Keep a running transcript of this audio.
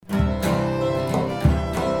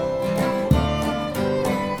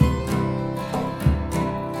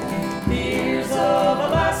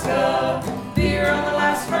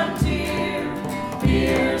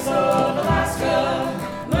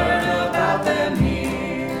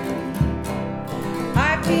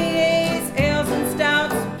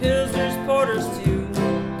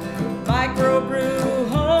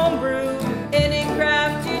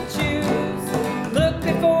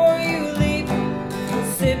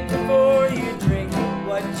think before you drink.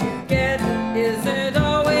 What you get isn't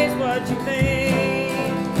always what you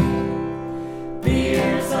think.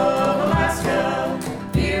 Beers of Alaska,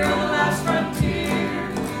 beer on the last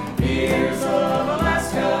frontier. Beers of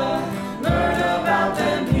Alaska, learn about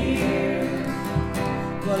them here.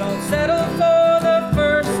 Well, don't settle for the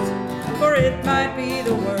first, for it might be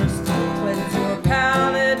the worst. Cleanse your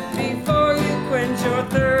palate before you quench your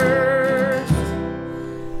thirst.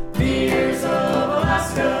 Beers of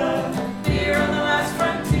Alaska, beer on the last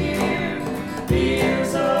frontier.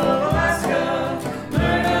 Beers of Alaska,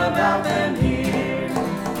 learn about them here.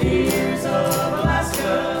 Beers of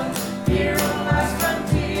Alaska, beer on the last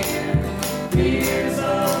frontier. Beers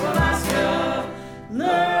of Alaska,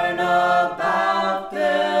 learn about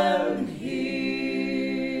them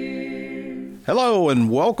here. Hello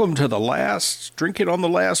and welcome to the last Drinking on the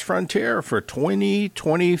Last Frontier for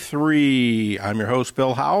 2023. I'm your host,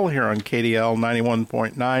 Bill Howell, here on KDL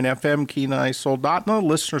 91.9 FM, Kenai Soldotna,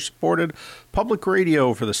 listener-supported public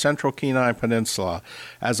radio for the Central Kenai Peninsula.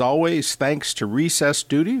 As always, thanks to Recess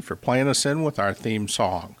Duty for playing us in with our theme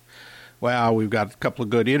song. Well, we've got a couple of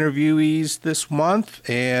good interviewees this month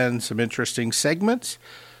and some interesting segments.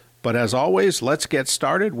 But as always, let's get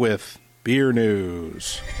started with beer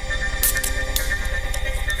news.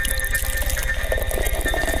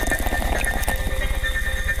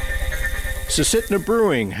 Susitna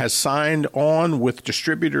Brewing has signed on with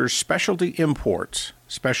distributors Specialty Imports.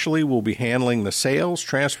 Specialty will be handling the sales,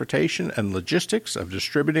 transportation, and logistics of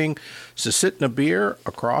distributing Susitna beer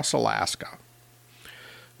across Alaska.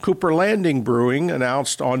 Cooper Landing Brewing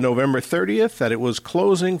announced on November 30th that it was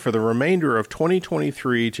closing for the remainder of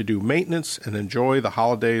 2023 to do maintenance and enjoy the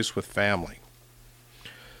holidays with family.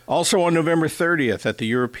 Also on November 30th, at the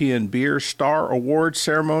European Beer Star Awards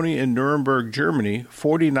ceremony in Nuremberg, Germany,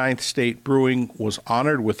 49th State Brewing was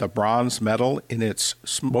honored with a bronze medal in its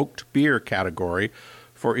smoked beer category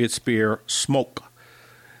for its beer Smoke.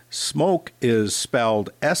 Smoke is spelled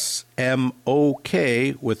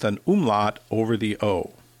S-M-O-K with an umlaut over the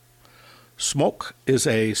O. Smoke is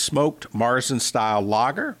a smoked Marzen-style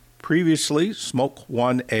lager. Previously, Smoke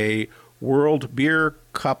won a World Beer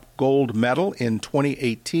Cup Gold Medal in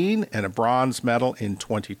 2018 and a Bronze Medal in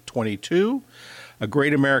 2022, a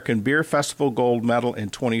Great American Beer Festival Gold Medal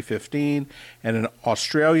in 2015, and an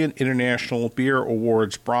Australian International Beer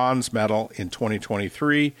Awards Bronze Medal in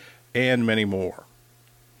 2023, and many more.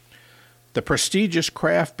 The prestigious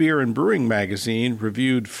Craft Beer and Brewing magazine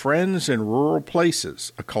reviewed Friends in Rural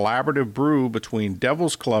Places, a collaborative brew between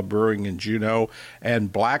Devil's Club Brewing in Juneau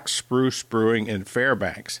and Black Spruce Brewing in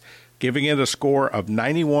Fairbanks, giving it a score of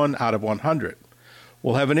 91 out of 100.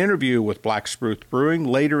 We'll have an interview with Black Spruce Brewing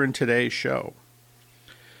later in today's show.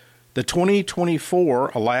 The 2024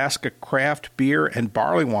 Alaska Craft Beer and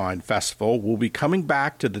Barley Wine Festival will be coming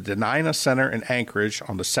back to the Denina Center in Anchorage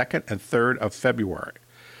on the 2nd and 3rd of February.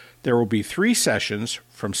 There will be 3 sessions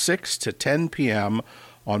from 6 to 10 p.m.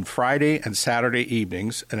 on Friday and Saturday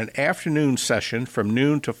evenings, and an afternoon session from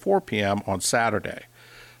noon to 4 p.m. on Saturday.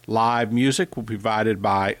 Live music will be provided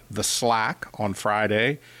by The Slack on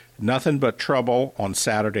Friday, Nothing But Trouble on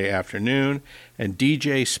Saturday afternoon, and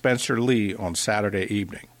DJ Spencer Lee on Saturday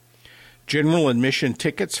evening. General admission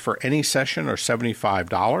tickets for any session are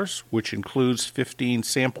 $75, which includes 15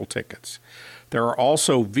 sample tickets. There are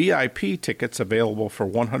also VIP tickets available for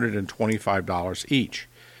 $125 each.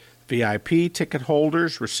 VIP ticket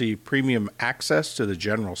holders receive premium access to the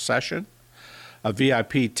general session. A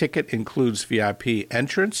VIP ticket includes VIP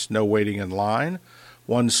entrance, no waiting in line,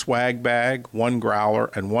 1 swag bag, 1 growler,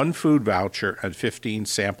 and 1 food voucher, and 15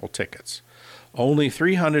 sample tickets. Only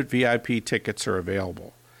 300 VIP tickets are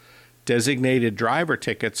available. Designated driver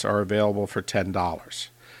tickets are available for $10.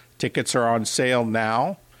 Tickets are on sale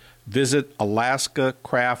now. Visit Alaska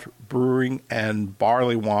Craft Brewing and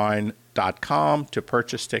BarleyWine.com to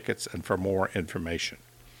purchase tickets and for more information.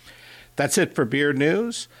 That's it for beer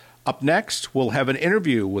news. Up next, we'll have an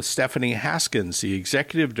interview with Stephanie Haskins, the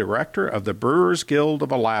Executive Director of the Brewers Guild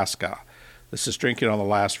of Alaska. This is Drinking on the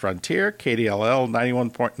Last Frontier, KDLL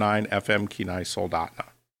 91.9 FM, Kenai Soldotna.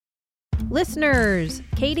 Listeners,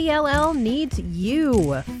 KDLL needs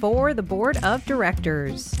you for the Board of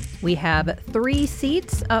Directors. We have 3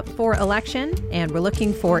 seats up for election, and we're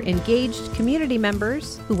looking for engaged community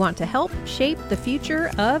members who want to help shape the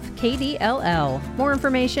future of KDLL. More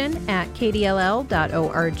information at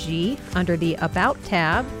kdll.org under the About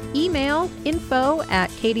tab. Email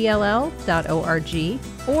info@kdll.org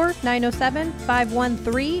or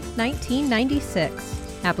 907-513-1996. 1996.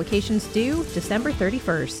 Applications due December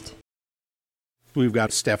 31st. We've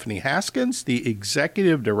got Stephanie Haskins, the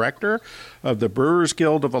Executive Director of the Brewers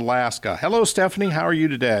Guild of Alaska. Hello, Stephanie. How are you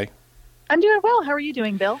today? I'm doing well. How are you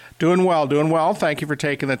doing, Bill? Doing well, doing well. Thank you for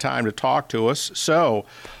taking the time to talk to us. So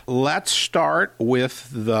let's start with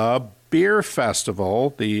the beer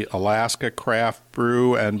festival, the Alaska Craft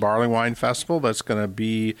Brew and Barley Wine Festival that's going to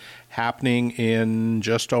be happening in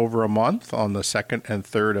just over a month on the 2nd and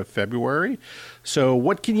 3rd of February. So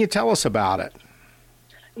what can you tell us about it?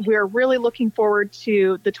 We're really looking forward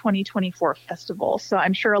to the 2024 festival. So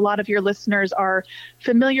I'm sure a lot of your listeners are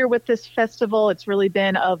familiar with this festival. It's really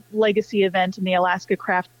been a legacy event in the Alaska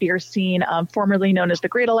craft beer scene, formerly known as the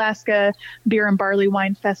Great Alaska Beer and Barley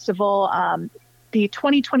Wine Festival. The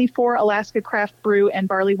 2024 Alaska Craft Brew and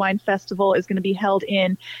Barley Wine Festival is going to be held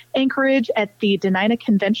in Anchorage at the Denina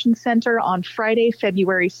Convention Center on Friday,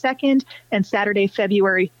 February 2nd and Saturday,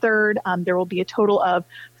 February 3rd. There will be a total of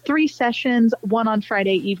 3 sessions, one on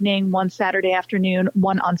Friday evening, one Saturday afternoon,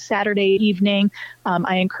 one on Saturday evening.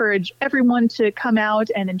 I encourage everyone to come out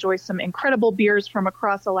and enjoy some incredible beers from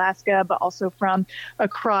across Alaska, but also from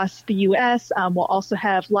across the U.S. We'll also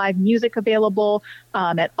have live music available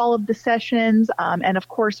at all of the sessions. And of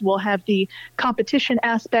course, we'll have the competition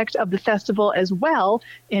aspect of the festival as well,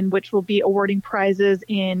 in which we'll be awarding prizes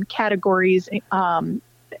in categories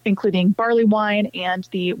including barley wine and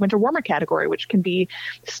the winter warmer category, which can be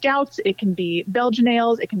stouts, it can be Belgian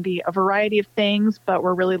ales, it can be a variety of things, but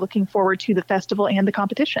we're really looking forward to the festival and the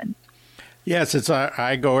competition. Yes,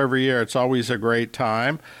 I go every year. It's always a great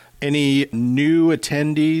time. Any new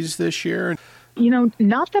attendees this year?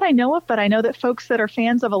 Not that I know of, but I know that folks that are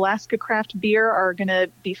fans of Alaska craft beer are going to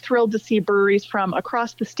be thrilled to see breweries from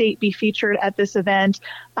across the state be featured at this event.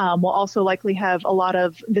 We'll also likely have a lot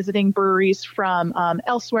of visiting breweries from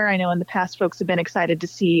elsewhere. I know in the past folks have been excited to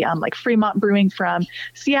see like Fremont Brewing from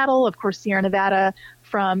Seattle, of course, Sierra Nevada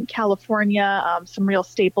from California, some real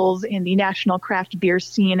staples in the national craft beer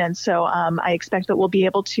scene. And so I expect that we'll be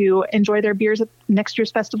able to enjoy their beers at next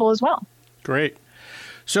year's festival as well. Great.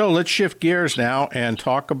 So let's shift gears now and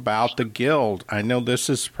talk about the Guild. I know this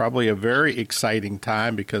is probably a very exciting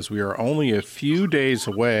time because we are only a few days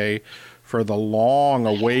away for the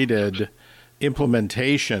long-awaited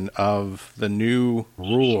implementation of the new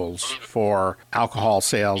rules for alcohol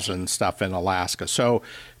sales and stuff in Alaska. So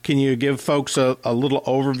can you give folks a little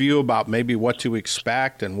overview about maybe what to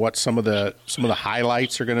expect and what some of the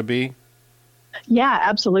highlights are going to be? Yeah,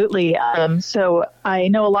 absolutely. So I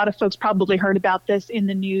know a lot of folks probably heard about this in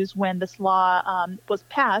the news when this law was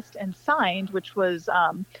passed and signed, which was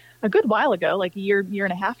a good while ago, like a year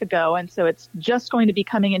and a half ago. And so it's just going to be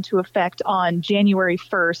coming into effect on January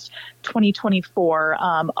 1st, 2024.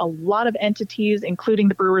 A lot of entities, including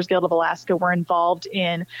the Brewers Guild of Alaska, were involved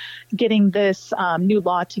in getting this new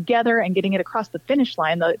law together and getting it across the finish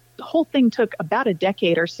line. The whole thing took about a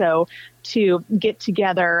decade or so to get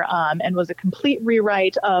together and was a complete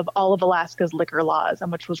rewrite of all of Alaska's liquor laws,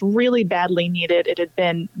 which was really badly needed. It had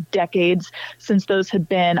been decades since those had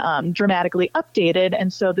been dramatically updated.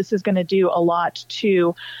 And so this is going to do a lot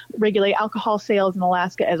to regulate alcohol sales in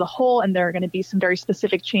Alaska as a whole. And there are going to be some very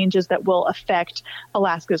specific changes that will affect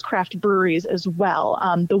Alaska's craft breweries as well.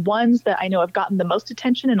 The ones that I know have gotten the most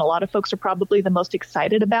attention and a lot of folks are probably the most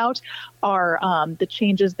excited about are the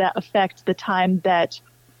changes that affect the time that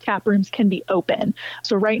tap rooms can be open.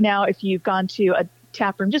 So right now, if you've gone to a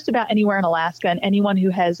tap room just about anywhere in Alaska, and anyone who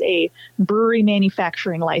has a brewery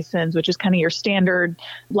manufacturing license, which is kind of your standard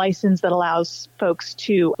license that allows folks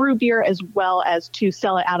to brew beer as well as to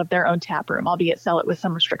sell it out of their own tap room, albeit sell it with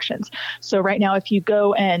some restrictions. So right now, if you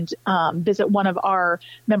go and visit one of our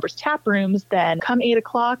members' tap rooms, then come 8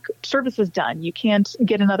 o'clock, service is done. You can't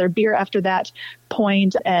get another beer after that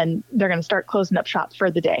point, and they're going to start closing up shop for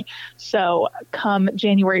the day. So come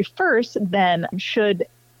January 1st, then should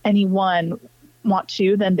anyone want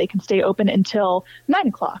to, then they can stay open until 9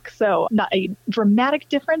 o'clock. So not a dramatic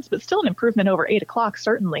difference, but still an improvement over 8 o'clock,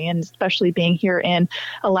 certainly. And especially being here in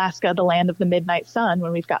Alaska, the land of the midnight sun,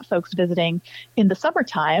 when we've got folks visiting in the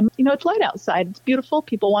summertime, it's light outside. It's beautiful.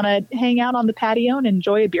 People want to hang out on the patio and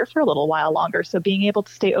enjoy a beer for a little while longer. So being able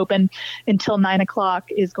to stay open until 9 o'clock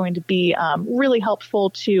is going to be really helpful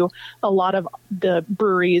to a lot of the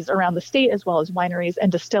breweries around the state, as well as wineries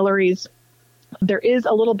and distilleries. There is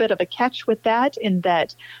a little bit of a catch with that in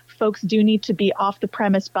that folks do need to be off the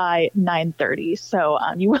premise by 9:30. So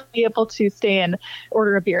you will be able to stay and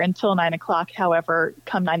order a beer until 9 o'clock. However,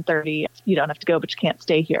 come 9:30, you don't have to go, but you can't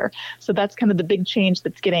stay here. So that's kind of the big change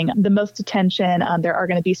that's getting the most attention. There are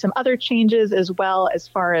going to be some other changes as well as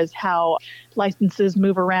far as how licenses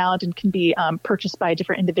move around and can be purchased by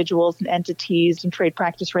different individuals and entities and trade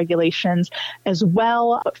practice regulations as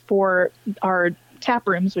well. For our tap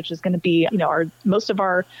rooms, which is going to be, most of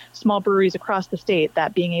our small breweries across the state,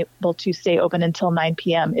 that being able to stay open until 9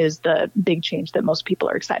 p.m. is the big change that most people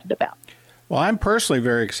are excited about. Well, I'm personally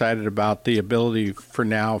very excited about the ability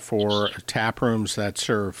for tap rooms that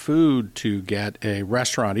serve food to get a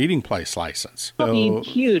restaurant eating place license. It'll be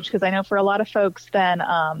huge, because I know for a lot of folks then,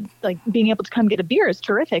 being able to come get a beer is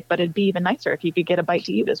terrific, but it'd be even nicer if you could get a bite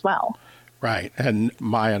to eat as well. Right. And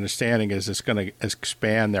my understanding is it's going to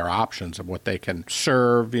expand their options of what they can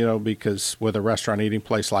serve, because with a restaurant eating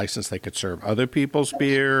place license, they could serve other people's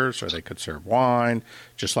beers or they could serve wine,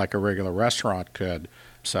 just like a regular restaurant could.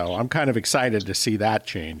 So I'm kind of excited to see that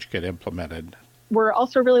change get implemented. We're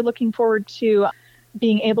also really looking forward to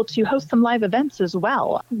being able to host some live events as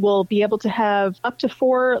well. We'll be able to have up to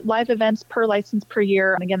 4 live events per license per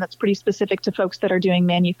year. And again, that's pretty specific to folks that are doing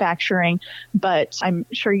manufacturing. But I'm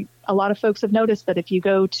sure a lot of folks have noticed that if you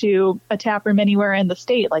go to a tap room anywhere in the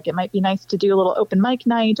state, it might be nice to do a little open mic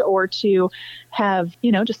night or to have,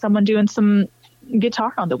 just someone doing some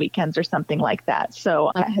guitar on the weekends or something like that.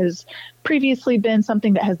 So that has previously been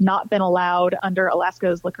something that has not been allowed under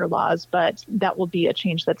Alaska's liquor laws, but that will be a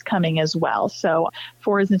change that's coming as well. So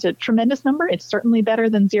 4 isn't a tremendous number. It's certainly better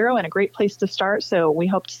than 0 and a great place to start. So we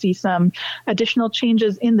hope to see some additional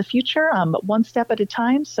changes in the future, but one step at a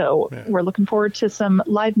time. So We're looking forward to some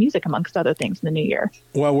live music, amongst other things, in the new year.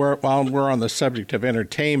 Well, while we're on the subject of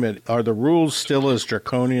entertainment, are the rules still as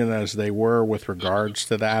draconian as they were with regards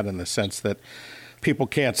to that, in the sense that people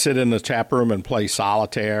can't sit in the tap room and play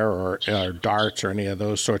solitaire or darts or any of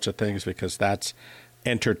those sorts of things, because that's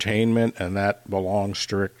entertainment and that belongs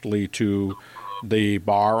strictly to the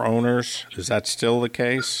bar owners? Is that still the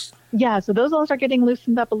case? Yeah, so those laws are getting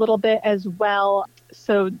loosened up a little bit as well.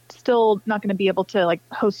 So still not going to be able to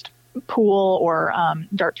host pool or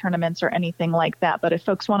dart tournaments or anything like that. But if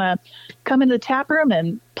folks want to come into the tap room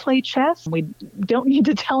and play chess, we don't need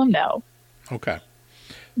to tell them no. Okay.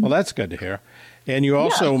 Well, that's good to hear. And you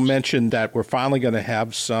also mentioned that we're finally going to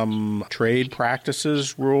have some trade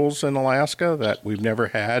practices rules in Alaska that we've never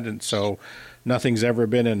had. And so nothing's ever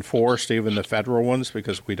been enforced, even the federal ones,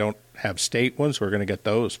 because we don't have state ones. We're going to get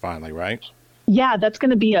those finally, right? Yeah, that's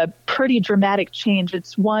going to be a pretty dramatic change.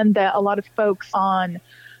 It's one that a lot of folks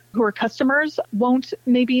who are customers won't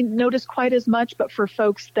maybe notice quite as much, but for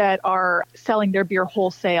folks that are selling their beer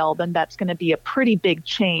wholesale, then that's going to be a pretty big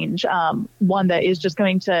change. One that is just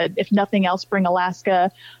going to, if nothing else, bring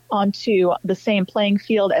Alaska onto the same playing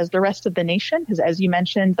field as the rest of the nation. Because as you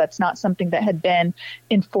mentioned, that's not something that had been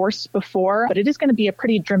enforced before, but it is going to be a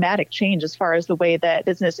pretty dramatic change as far as the way that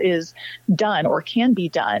business is done or can be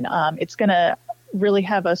done. It's going to really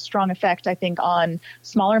have a strong effect, I think, on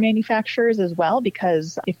smaller manufacturers as well,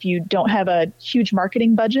 because if you don't have a huge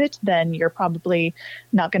marketing budget, then you're probably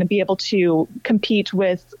not going to be able to compete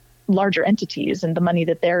with larger entities and the money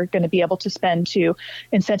that they're going to be able to spend to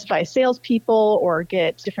incentivize salespeople or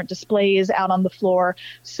get different displays out on the floor.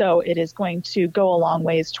 So it is going to go a long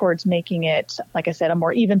ways towards making it, like I said, a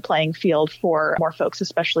more even playing field for more folks,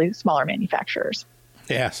 especially smaller manufacturers.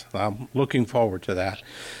 Yes, I'm looking forward to that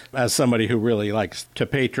as somebody who really likes to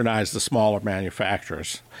patronize the smaller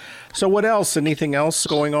manufacturers. So what else? Anything else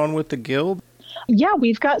going on with the Guild? Yeah,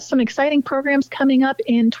 we've got some exciting programs coming up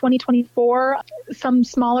in 2024, some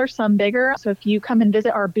smaller, some bigger. So if you come and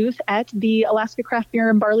visit our booth at the Alaska Craft Beer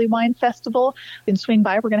and Barley Wine Festival, then swing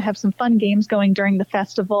by. We're going to have some fun games going during the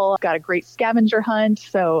festival. Got a great scavenger hunt.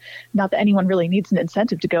 So not that anyone really needs an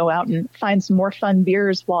incentive to go out and find some more fun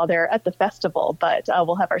beers while they're at the festival, but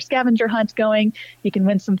we'll have our scavenger hunt going. You can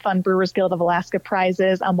win some fun Brewers Guild of Alaska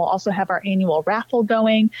prizes. We'll also have our annual raffle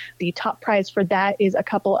going. The top prize for that is a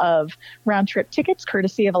couple of round-trip tickets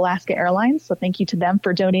courtesy of Alaska Airlines. So thank you to them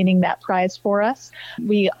for donating that prize for us.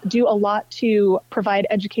 We do a lot to provide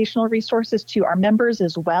educational resources to our members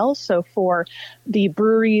as well. So for the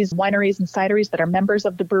breweries, wineries, and cideries that are members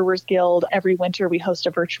of the Brewers Guild, every winter we host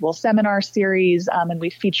a virtual seminar series, and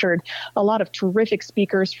we've featured a lot of terrific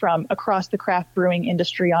speakers from across the craft brewing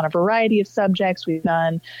industry on a variety of subjects. We've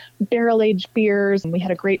done barrel-aged beers, and we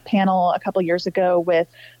had a great panel a couple years ago with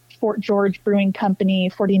Fort George Brewing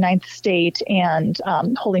Company, 49th State, and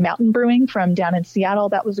Holy Mountain Brewing from down in Seattle.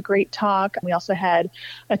 That was a great talk. We also had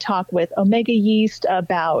a talk with Omega Yeast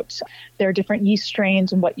about their different yeast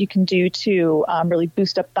strains and what you can do to really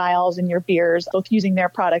boost up thiols in your beers, both using their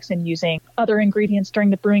products and using other ingredients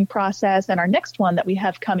during the brewing process. And our next one that we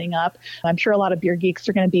have coming up, I'm sure a lot of beer geeks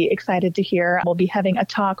are going to be excited to hear. We'll be having a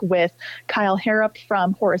talk with Kyle Harrop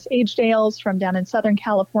from Horace Aged Ales from down in Southern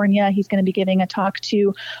California. He's going to be giving a talk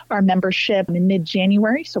to our membership in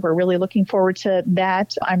mid-January. So we're really looking forward to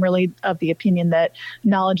that. I'm really of the opinion that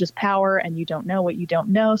knowledge is power and you don't know what you don't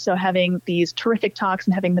know. So having these terrific talks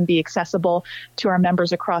and having them be accessible to our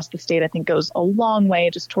members across the state, I think goes a long way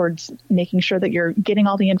just towards making sure that you're getting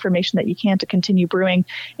all the information that you can to continue brewing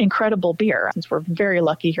incredible beer. Since we're very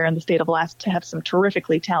lucky here in the state of Alaska to have some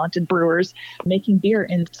terrifically talented brewers making beer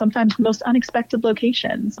in sometimes the most unexpected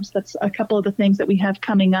locations. So that's a couple of the things that we have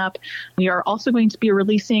coming up. We are also going to be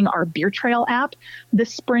releasing our Beer Trail app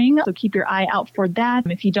this spring, so keep your eye out for that.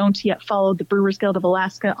 If you don't yet follow the Brewers Guild of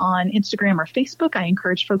Alaska on Instagram or Facebook, I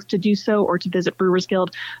encourage folks to do so, or to visit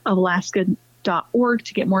brewersguildofalaska.org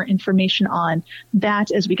to get more information on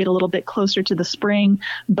that as we get a little bit closer to the spring.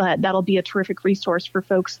 But that'll be a terrific resource for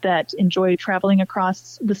folks that enjoy traveling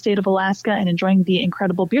across the state of Alaska and enjoying the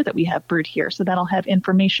incredible beer that we have brewed here. So that'll have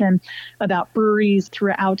information about breweries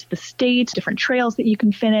throughout the state, different trails that you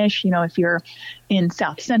can finish. If you're in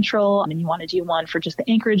South Central and you want to do one for just the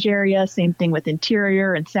Anchorage area, same thing with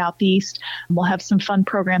Interior and Southeast. We'll have some fun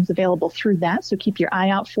programs available through that. So keep your eye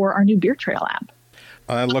out for our new Beer Trail app.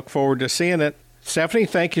 I look forward to seeing it. Stephanie,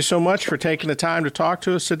 thank you so much for taking the time to talk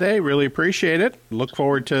to us today. Really appreciate it. Look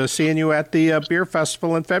forward to seeing you at the Beer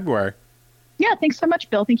Festival in February. Yeah, thanks so much,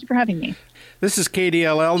 Bill. Thank you for having me. This is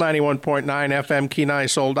KDLL 91.9 FM Kenai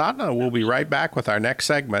Soldotna. We'll be right back with our next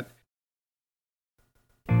segment.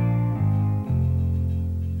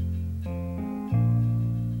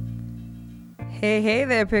 Hey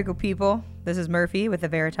there, pickle people. This is Murphy with the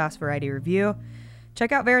Veritas Variety Review.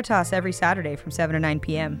 Check out Veritas every Saturday from 7 to 9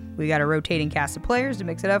 p.m. We got a rotating cast of players to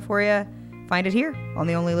mix it up for you. Find it here on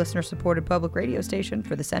the only listener-supported public radio station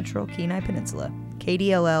for the Central Kenai Peninsula,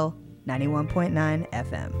 KDLL 91.9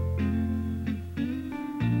 FM.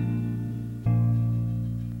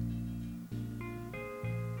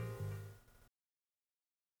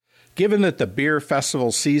 Given that the beer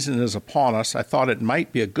festival season is upon us, I thought it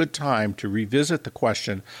might be a good time to revisit the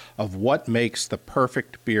question of what makes the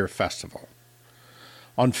perfect beer festival.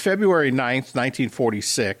 On February 9th,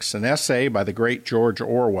 1946, an essay by the great George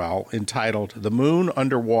Orwell entitled The Moon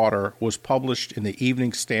Under Water was published in the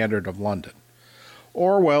Evening Standard of London.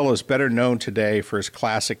 Orwell is better known today for his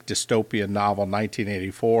classic dystopian novel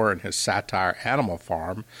 1984 and his satire Animal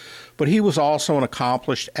Farm, but he was also an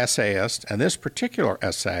accomplished essayist, and this particular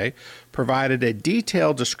essay provided a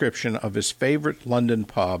detailed description of his favorite London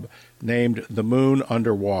pub named The Moon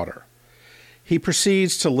Under Water. He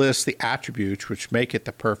proceeds to list the attributes which make it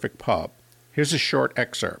the perfect pub. Here's a short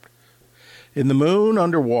excerpt. In The Moon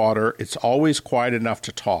Under Water, it's always quiet enough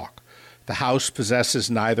to talk. The house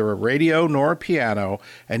possesses neither a radio nor a piano,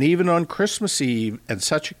 and even on Christmas Eve and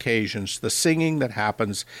such occasions, the singing that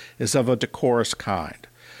happens is of a decorous kind.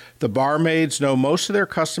 The barmaids know most of their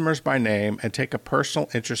customers by name and take a personal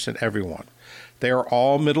interest in everyone. They are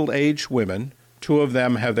all middle-aged women. 2 of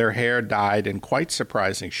them have their hair dyed in quite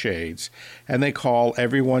surprising shades, and they call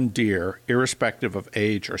everyone dear, irrespective of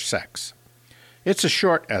age or sex. It's a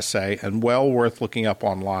short essay and well worth looking up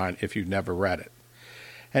online if you've never read it.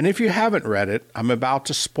 And if you haven't read it, I'm about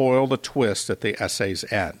to spoil the twist at the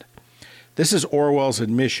essay's end. This is Orwell's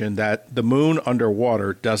admission that the moon under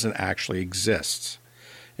water doesn't actually exist.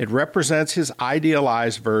 It represents his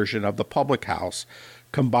idealized version of the public house,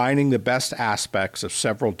 combining the best aspects of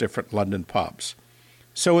several different London pubs.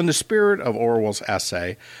 So in the spirit of Orwell's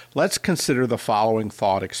essay, let's consider the following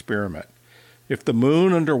thought experiment. If the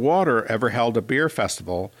moon under water ever held a beer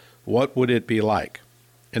festival, what would it be like?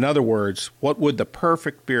 In other words, what would the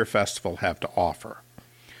perfect beer festival have to offer?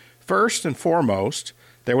 First and foremost,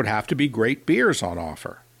 there would have to be great beers on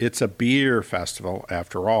offer. It's a beer festival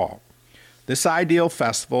after all. This ideal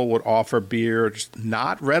festival would offer beers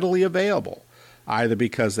not readily available, either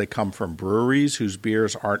because they come from breweries whose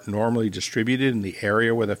beers aren't normally distributed in the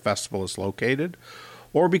area where the festival is located,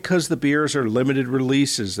 or because the beers are limited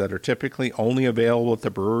releases that are typically only available at the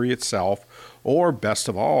brewery itself, or, best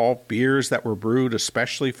of all, beers that were brewed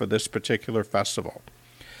especially for this particular festival.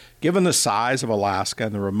 Given the size of Alaska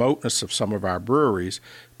and the remoteness of some of our breweries,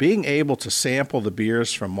 being able to sample the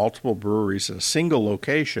beers from multiple breweries in a single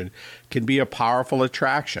location can be a powerful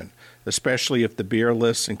attraction, especially if the beer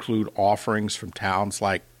lists include offerings from towns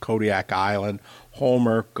like Kodiak Island,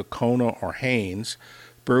 Homer, Gakona, or Haines,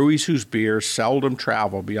 breweries whose beers seldom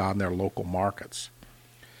travel beyond their local markets.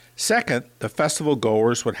 Second, the festival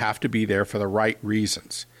goers would have to be there for the right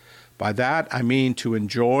reasons. By that, I mean to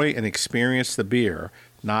enjoy and experience the beer,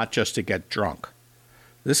 not just to get drunk.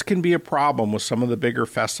 This can be a problem with some of the bigger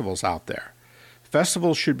festivals out there.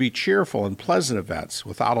 Festivals should be cheerful and pleasant events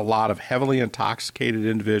without a lot of heavily intoxicated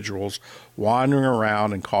individuals wandering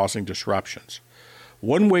around and causing disruptions.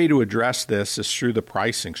 One way to address this is through the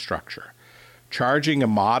pricing structure. Charging a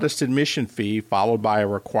modest admission fee followed by a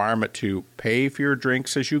requirement to pay for your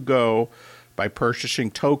drinks as you go by purchasing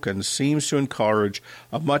tokens seems to encourage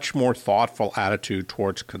a much more thoughtful attitude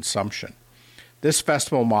towards consumption. This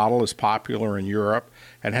festival model is popular in Europe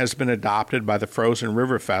and has been adopted by the Frozen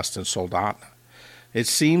River Fest in Soldotna. It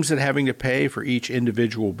seems that having to pay for each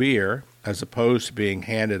individual beer, as opposed to being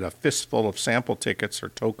handed a fistful of sample tickets or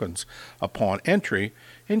tokens upon entry,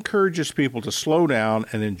 encourages people to slow down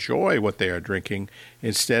and enjoy what they are drinking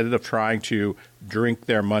instead of trying to drink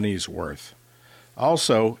their money's worth.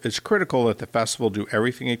 Also, it's critical that the festival do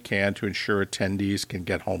everything it can to ensure attendees can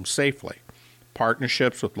get home safely.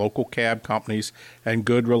 Partnerships with local cab companies and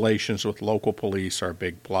good relations with local police are a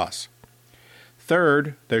big plus.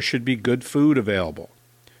 Third, there should be good food available.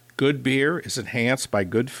 Good beer is enhanced by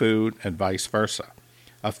good food and vice versa.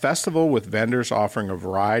 A festival with vendors offering a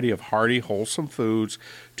variety of hearty, wholesome foods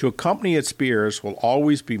to accompany its beers will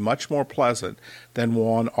always be much more pleasant than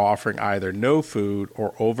one offering either no food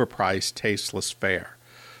or overpriced, tasteless fare.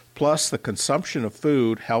 Plus, the consumption of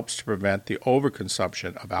food helps to prevent the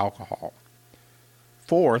overconsumption of alcohol.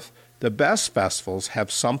 Fourth, the best festivals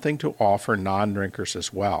have something to offer non-drinkers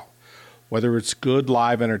as well. Whether it's good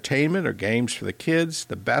live entertainment or games for the kids,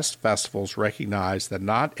 the best festivals recognize that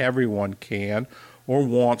not everyone can or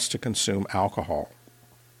wants to consume alcohol.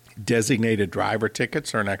 Designated driver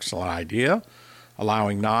tickets are an excellent idea.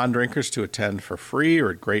 Allowing non-drinkers to attend for free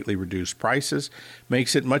or at greatly reduced prices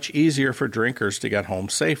makes it much easier for drinkers to get home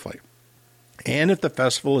safely. And if the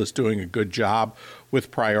festival is doing a good job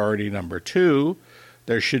with priority number 2,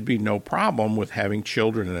 there should be no problem with having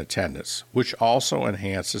children in attendance, which also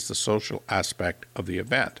enhances the social aspect of the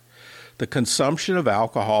event. The consumption of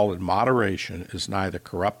alcohol in moderation is neither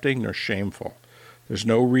corrupting nor shameful. There's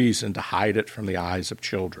no reason to hide it from the eyes of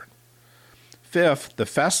children. Fifth, the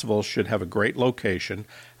festival should have a great location,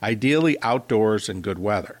 ideally outdoors in good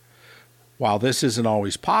weather. While this isn't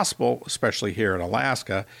always possible, especially here in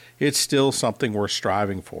Alaska, it's still something worth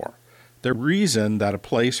striving for. The reason that a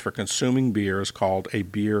place for consuming beer is called a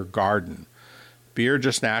beer garden. Beer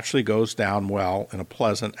just naturally goes down well in a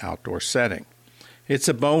pleasant outdoor setting. It's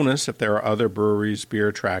a bonus if there are other breweries, beer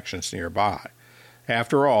attractions nearby.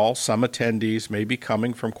 After all, some attendees may be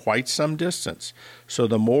coming from quite some distance, so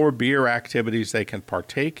the more beer activities they can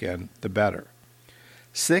partake in, the better.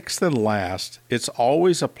 Sixth and last, it's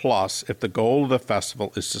always a plus if the goal of the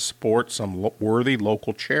festival is to support some worthy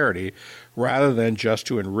local charity rather than just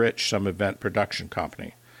to enrich some event production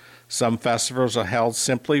company. Some festivals are held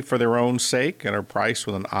simply for their own sake and are priced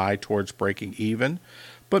with an eye towards breaking even,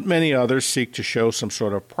 but many others seek to show some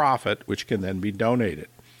sort of profit which can then be donated.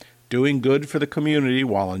 Doing good for the community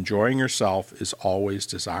while enjoying yourself is always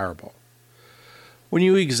desirable. When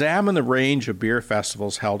you examine the range of beer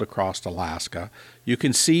festivals held across Alaska, you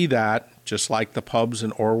can see that, just like the pubs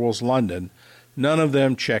in Orwell's London, none of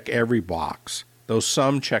them check every box, though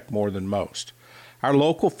some check more than most. Our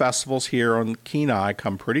local festivals here on Kenai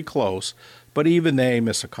come pretty close, but even they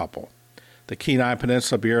miss a couple. The Kenai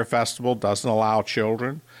Peninsula Beer Festival doesn't allow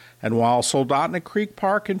children, and while Soldotna Creek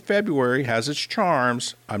Park in February has its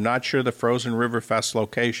charms, I'm not sure the Frozen River Fest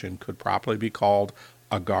location could properly be called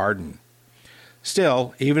a garden.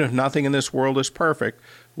 Still, even if nothing in this world is perfect,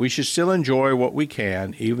 we should still enjoy what we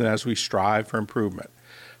can, even as we strive for improvement.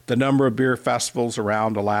 The number of beer festivals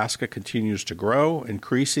around Alaska continues to grow,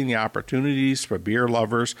 increasing the opportunities for beer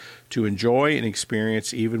lovers to enjoy and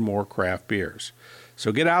experience even more craft beers.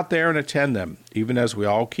 So get out there and attend them, even as we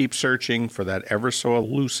all keep searching for that ever so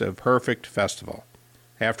elusive perfect festival.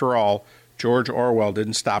 After all, George Orwell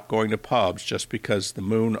didn't stop going to pubs just because the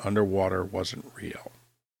moon underwater wasn't real.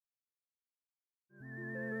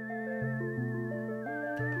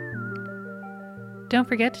 Don't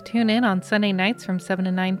forget to tune in on Sunday nights from 7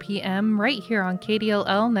 to 9 p.m. right here on KDLL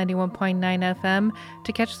 91.9 FM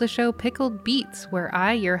to catch the show Pickled Beats, where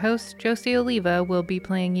I, your host, Josie Oliva, will be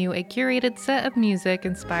playing you a curated set of music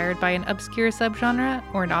inspired by an obscure subgenre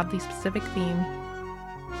or an oddly specific theme.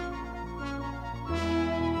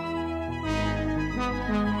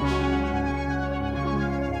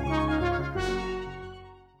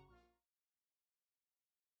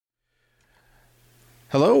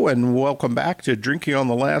 Hello and welcome back to Drinking on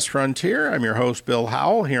the Last Frontier. I'm your host, Bill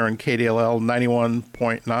Howell, here on KDLL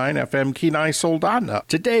 91.9 FM Kenai Soldotna.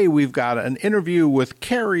 Today we've got an interview with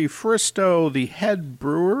Carrie Fristow, the head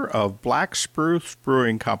brewer of Black Spruce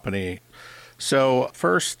Brewing Company. So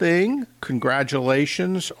first thing,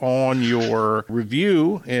 congratulations on your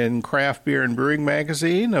review in Craft Beer and Brewing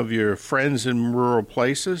Magazine of your Friends in Rural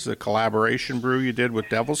Places, the collaboration brew you did with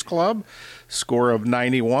Devil's Club. Score of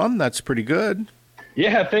 91, that's pretty good.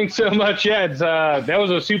 Yeah, thanks so much. Yeah, that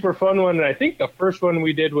was a super fun one. And I think the first one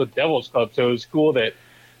we did with Devil's Club. So it was cool that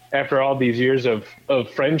after all these years of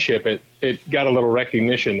friendship, it got a little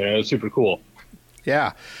recognition there. It was super cool.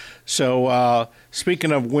 Yeah. So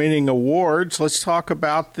speaking of winning awards, let's talk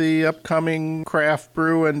about the upcoming Craft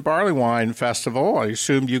Brew and Barley Wine Festival. I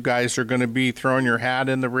assume you guys are going to be throwing your hat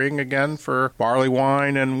in the ring again for barley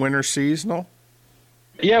wine and winter seasonal?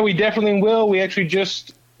 Yeah, we definitely will. We actually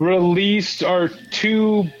just released our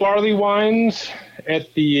 2 barley wines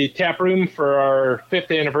at the tap room for our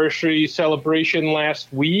 5th anniversary celebration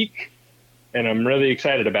last week, and I'm really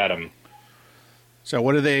excited about them. So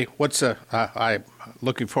I'm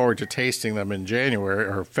looking forward to tasting them in January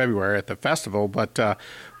or February at the festival, but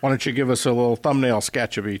why don't you give us a little thumbnail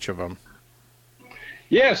sketch of each of them?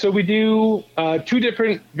 Yeah, so we do 2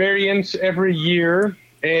 different variants every year.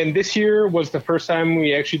 And this year was the first time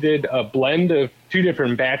we actually did a blend of 2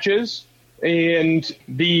 different batches. And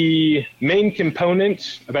the main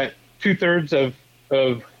component, about 2/3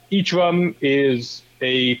 of each of them, is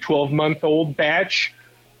a 12-month-old batch.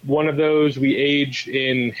 One of those we aged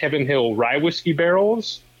in Heaven Hill rye whiskey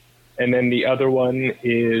barrels. And then the other one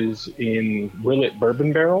is in Willet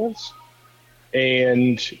bourbon barrels.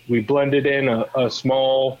 And we blended in a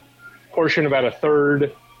small portion, about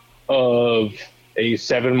 1/3 of a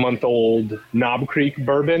 7-month-old Knob Creek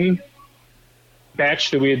bourbon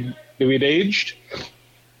batch that we'd aged.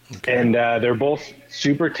 Okay. And they're both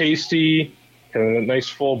super tasty, kind of a nice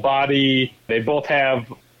full body. They both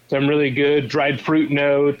have some really good dried fruit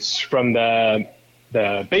notes from the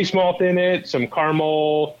base malt in it, some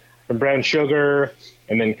caramel, some brown sugar,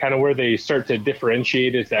 and then kind of where they start to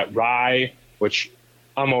differentiate is that rye, which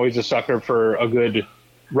I'm always a sucker for a good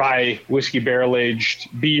rye whiskey barrel aged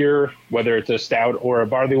beer, whether it's a stout or a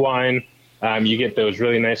barley wine. You get those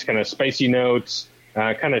really nice kind of spicy notes,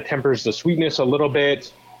 kind of tempers the sweetness a little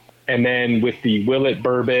bit. And then with the Willet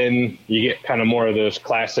bourbon, you get kind of more of those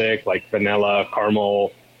classic like vanilla,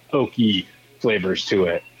 caramel, oaky flavors to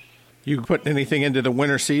it. You put anything into the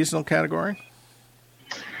winter seasonal category?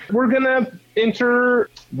 We're going to enter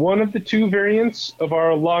one of the 2 variants of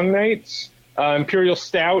our long nights, Imperial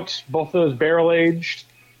Stout, both of those barrel aged.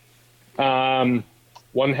 One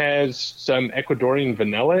has some Ecuadorian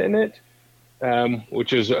vanilla in it,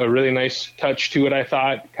 which is a really nice touch to it, I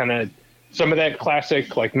thought. Kind of some of that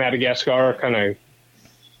classic, like Madagascar, kind of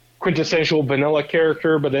quintessential vanilla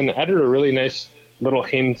character, but then added a really nice little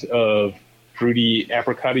hint of fruity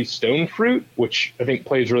apricot-y stone fruit, which I think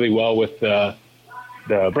plays really well with the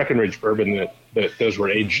Breckenridge bourbon that those were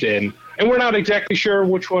aged in. And we're not exactly sure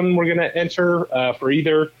which one we're going to enter for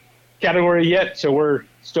either category yet, so we're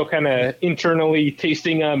still kind of internally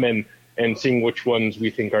tasting them and seeing which ones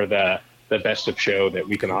we think are the best of show that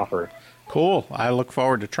we can offer. Cool. I look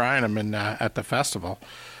forward to trying them at the festival.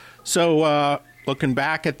 So looking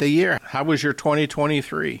back at the year, how was your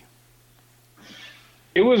 2023?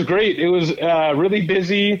 It was great. It was really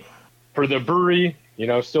busy for the brewery,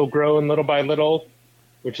 still growing little by little,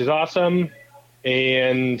 which is awesome.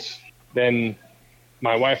 And then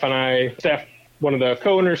my wife and I, Steph, one of the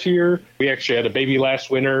co-owners here, we actually had a baby last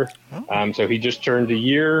winter. So he just turned a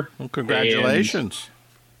year. Well, congratulations.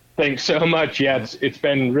 Thanks so much. Yeah, it's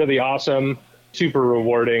been really awesome, super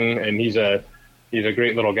rewarding, and he's a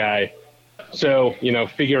great little guy. So,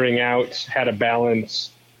 figuring out how to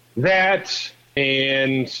balance that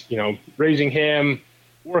and, raising him,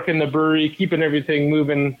 working the brewery, keeping everything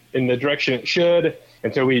moving in the direction it should.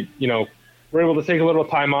 And so we, were able to take a little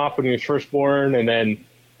time off when he was first born, and then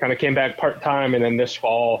kind of came back part-time. And then this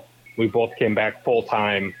fall, we both came back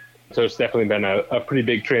full-time. So it's definitely been a pretty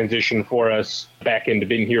big transition for us back into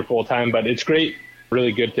being here full-time. But it's great,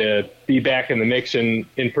 really good to be back in the mix and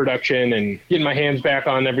in production and getting my hands back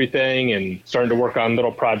on everything and starting to work on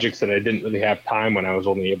little projects that I didn't really have time when I was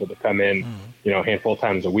only able to come in, a handful of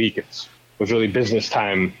times a week. It was really business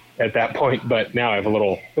time at that point, but now I have a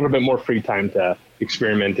little bit more free time to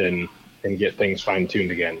experiment and get things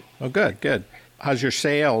fine-tuned again. Oh, good. How's your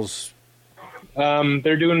sales?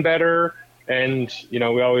 They're doing better. And, we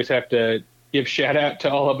always have to give shout out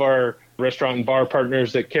to all of our restaurant and bar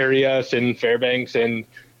partners that carry us in Fairbanks and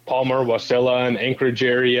Palmer, Wasilla, and Anchorage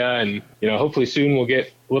area. And, hopefully soon we'll get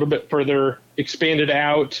a little bit further expanded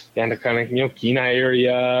out down to kind of, Kenai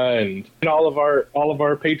area and all of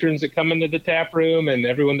our patrons that come into the tap room and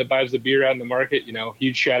everyone that buys the beer out in the market.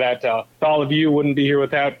 Huge shout out to all of you. Wouldn't be here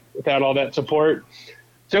without all that support.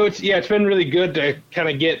 So it's been really good to kind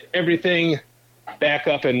of get everything back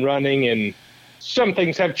up and running, and some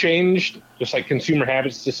things have changed, just like consumer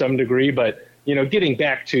habits to some degree, but getting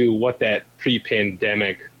back to what that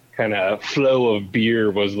pre-pandemic kind of flow of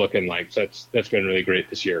beer was looking like. So that's been really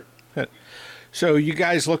great this year. So you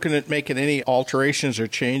guys looking at making any alterations or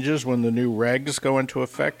changes when the new regs go into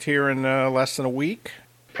effect here in less than a week?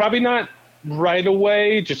 Probably not right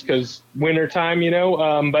away, just because wintertime,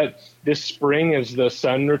 but this spring as the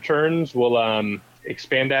sun returns, we'll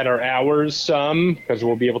expand out our hours some, because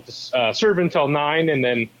we'll be able to serve until 9 and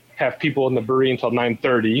then have people in the brewery until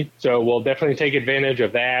 9:30. So we'll definitely take advantage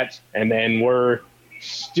of that. And then we're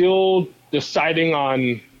still deciding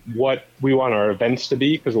on what we want our events to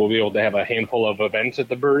be, because we'll be able to have a handful of events at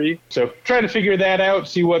the brewery. So trying to figure that out,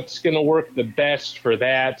 see what's going to work the best for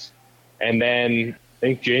that. And then I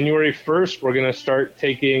think January 1st, we're going to start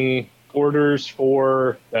taking orders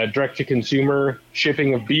for direct-to-consumer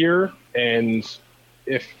shipping of beer. And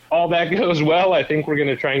if all that goes well, I think we're going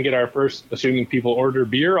to try and get our first, assuming people order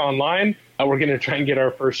beer online, we're going to try and get our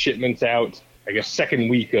first shipments out, I guess, second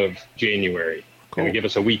week of January. Cool. Going to give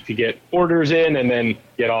us a week to get orders in and then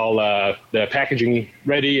get all the packaging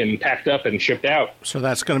ready and packed up and shipped out. So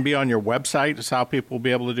that's going to be on your website, is how people will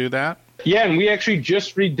be able to do that? Yeah, and we actually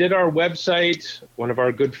just redid our website. One of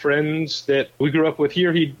our good friends that we grew up with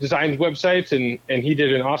here, he designs websites, and he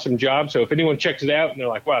did an awesome job. So if anyone checks it out and they're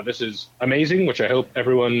like, wow, this is amazing, which I hope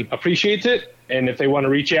everyone appreciates it. And if they want to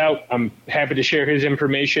reach out, I'm happy to share his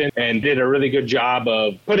information, and did a really good job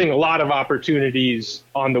of putting a lot of opportunities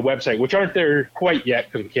on the website, which aren't there quite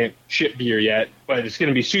yet because we can't ship beer yet. But it's going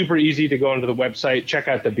to be super easy to go onto the website, check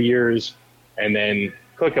out the beers, and then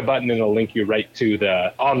click a button and it'll link you right to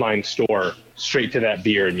the online store, straight to that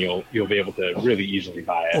beer, and you'll be able to really easily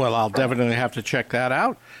buy it. Well, I'll definitely have to check that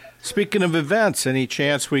out. Speaking of events, any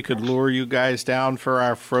chance we could lure you guys down for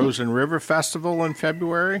our Frozen River Festival in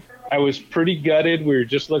February? I was pretty gutted. We were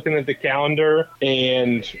just looking at the calendar,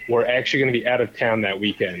 and we're actually going to be out of town that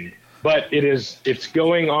weekend. But it's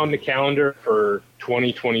going on the calendar for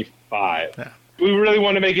 2025. Yeah. We really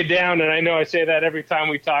want to make it down, and I know I say that every time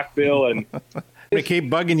we talk, Bill, and we keep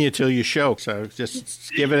bugging you till you show, so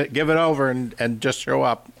just give it over and just show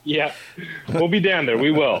up. Yeah, we'll be down there.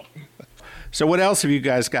 We will. So what else have you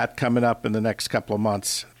guys got coming up in the next couple of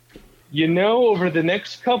months? Over the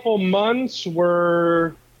next couple months,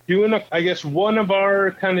 we're doing, one of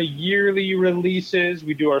our kind of yearly releases.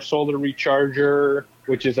 We do our Solar Recharger,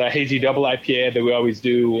 which is a hazy double IPA that we always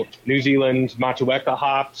do. New Zealand Motueka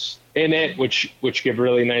hops in it, which give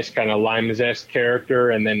really nice kind of lime zest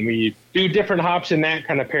character. And then we do different hops in that,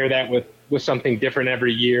 kind of pair that with something different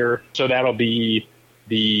every year. So that'll be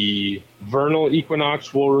the Vernal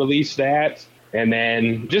Equinox. We'll release that. And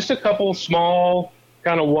then just a couple small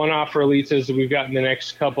kind of one-off releases that we've got in the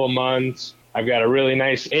next couple of months. I've got a really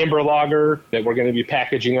nice amber lager that we're going to be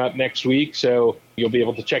packaging up next week. So you'll be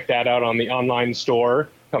able to check that out on the online store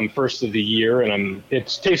come first of the year. And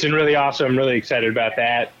it's tasting really awesome. I'm really excited about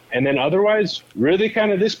that. And then otherwise, really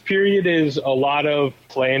kind of this period is a lot of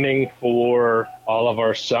planning for all of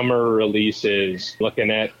our summer releases,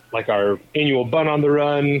 looking at like our annual Bun on the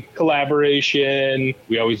Run collaboration.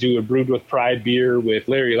 We always do a Brewed with Pride beer with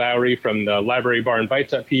Larry Lowry from the Library Bar and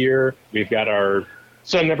Bites up here. We've got our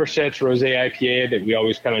Sun Never Sets Rosé IPA that we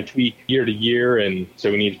always kind of tweak year to year. And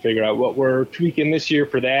so we need to figure out what we're tweaking this year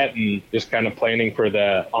for that, and just kind of planning for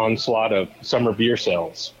the onslaught of summer beer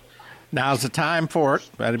sales. Now's the time for it.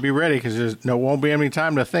 Better be ready, because there won't be any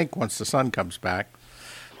time to think once the sun comes back.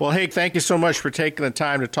 Well, hey, thank you so much for taking the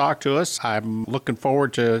time to talk to us. I'm looking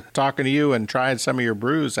forward to talking to you and trying some of your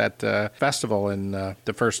brews at the festival in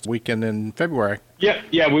the first weekend in February.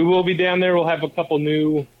 Yeah, we will be down there. We'll have a couple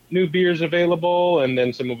new beers available, and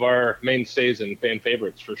then some of our mainstays and fan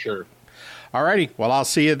favorites for sure. All righty. Well, I'll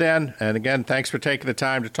see you then. And again, thanks for taking the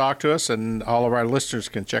time to talk to us, and all of our listeners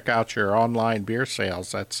can check out your online beer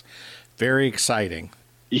sales. That's very exciting.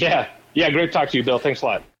 Yeah, great to talk to you, Bill. Thanks a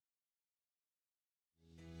lot.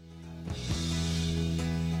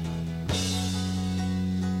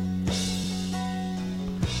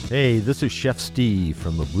 Hey, this is Chef Steve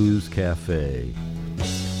from the Blues Cafe.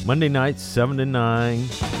 Monday nights, 7 to 9.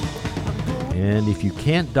 And if you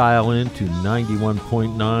can't dial in to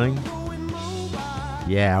 91.9,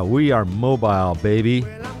 yeah, we are mobile, baby.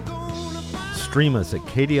 Stream us at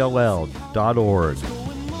kdll.org.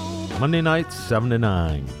 Monday nights, 7 to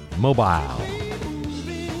 9. Mobile.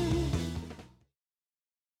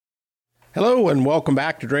 Hello, and welcome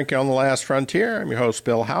back to Drinking on the Last Frontier. I'm your host,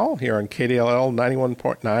 Bill Howell, here on KDLL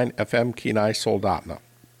 91.9 FM Kenai Soldotna.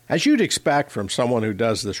 As you'd expect from someone who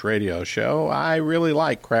does this radio show, I really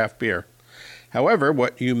like craft beer. However,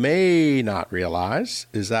 what you may not realize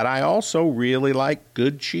is that I also really like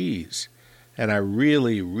good cheese, and I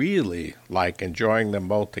really, really like enjoying them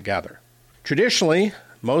both together. Traditionally,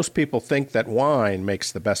 most people think that wine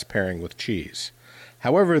makes the best pairing with cheese.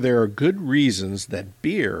 However, there are good reasons that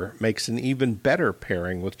beer makes an even better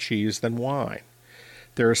pairing with cheese than wine.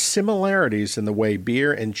 There are similarities in the way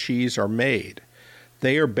beer and cheese are made.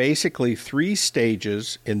 They are basically 3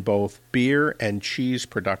 stages in both beer and cheese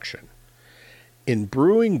production. In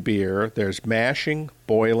brewing beer, there's mashing,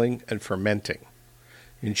 boiling, and fermenting.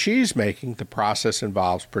 In cheese making, the process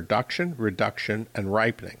involves production, reduction, and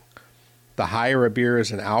ripening. The higher a beer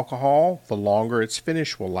is in alcohol, the longer its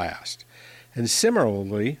finish will last. And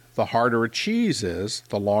similarly, the harder a cheese is,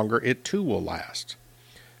 the longer it too will last.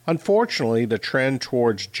 Unfortunately, the trend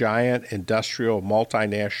towards giant industrial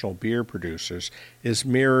multinational beer producers is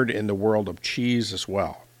mirrored in the world of cheese as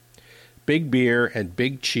well. Big beer and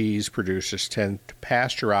big cheese producers tend to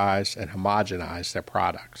pasteurize and homogenize their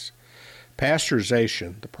products.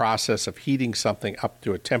 Pasteurization, the process of heating something up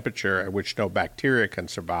to a temperature at which no bacteria can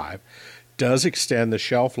survive, does extend the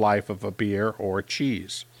shelf life of a beer or a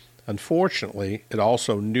cheese. Unfortunately, it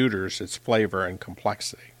also neuters its flavor and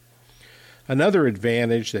complexity. Another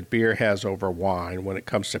advantage that beer has over wine when it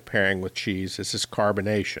comes to pairing with cheese is its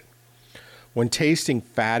carbonation. When tasting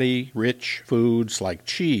fatty, rich foods like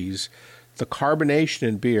cheese, the carbonation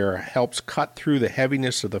in beer helps cut through the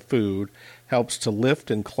heaviness of the food, helps to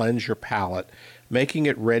lift and cleanse your palate, making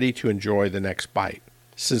it ready to enjoy the next bite.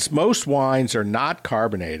 Since most wines are not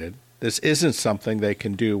carbonated, this isn't something they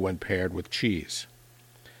can do when paired with cheese.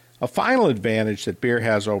 A final advantage that beer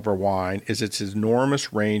has over wine is its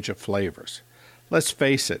enormous range of flavors. Let's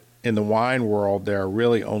face it, in the wine world there are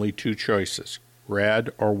really only 2 choices,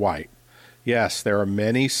 red or white. Yes, there are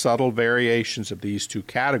many subtle variations of these 2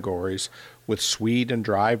 categories with sweet and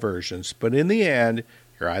dry versions, but in the end,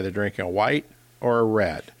 you're either drinking a white or a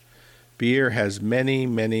red. Beer has many,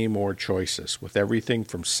 many more choices, with everything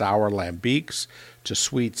from sour lambics to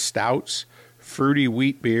sweet stouts, fruity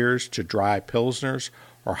wheat beers to dry pilsners,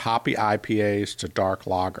 or hoppy IPAs to dark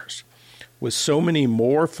lagers. With so many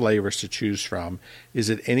more flavors to choose from,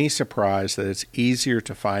 is it any surprise that it's easier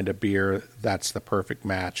to find a beer that's the perfect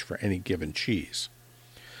match for any given cheese?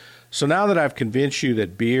 So now that I've convinced you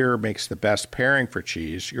that beer makes the best pairing for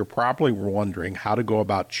cheese, you're probably wondering how to go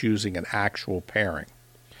about choosing an actual pairing.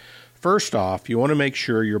 First off, you want to make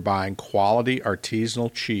sure you're buying quality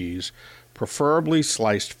artisanal cheese, preferably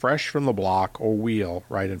sliced fresh from the block or wheel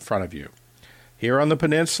right in front of you. Here on the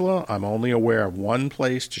peninsula, I'm only aware of one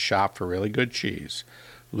place to shop for really good cheese,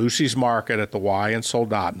 Lucy's Market at the Y in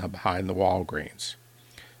Soldotna behind the Walgreens.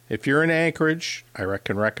 If you're in Anchorage, I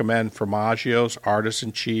can recommend Formaggio's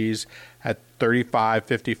Artisan Cheese at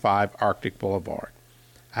 3555 Arctic Boulevard.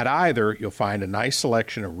 At either, you'll find a nice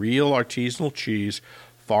selection of real artisanal cheese,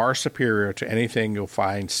 far superior to anything you'll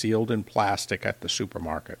find sealed in plastic at the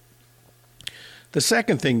supermarket. The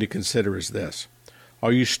second thing to consider is this.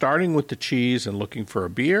 Are you starting with the cheese and looking for a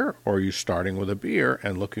beer, or are you starting with a beer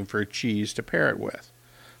and looking for a cheese to pair it with?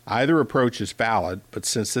 Either approach is valid, but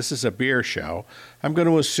since this is a beer show, I'm going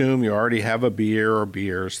to assume you already have a beer or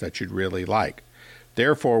beers that you'd really like.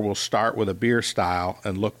 Therefore, we'll start with a beer style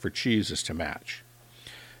and look for cheeses to match.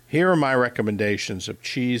 Here are my recommendations of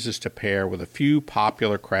cheeses to pair with a few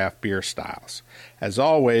popular craft beer styles. As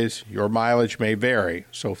always, your mileage may vary,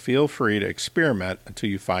 so feel free to experiment until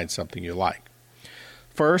you find something you like.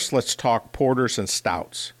 First, let's talk porters and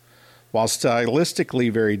stouts. While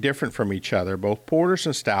stylistically very different from each other, both porters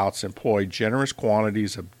and stouts employ generous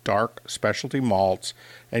quantities of dark specialty malts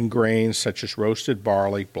and grains such as roasted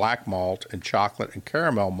barley, black malt, and chocolate and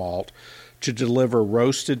caramel malt to deliver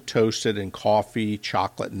roasted, toasted, and coffee,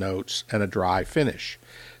 chocolate notes, and a dry finish.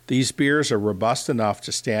 These beers are robust enough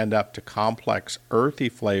to stand up to complex, earthy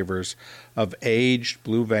flavors of aged,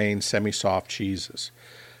 blue-vein, semi-soft cheeses.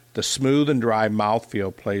 The smooth and dry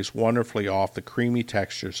mouthfeel plays wonderfully off the creamy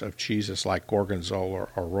textures of cheeses like Gorgonzola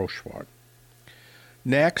or Rochefort.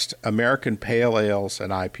 Next, American Pale Ales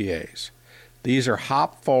and IPAs. These are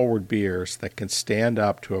hop-forward beers that can stand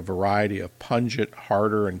up to a variety of pungent,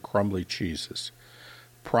 harder, and crumbly cheeses.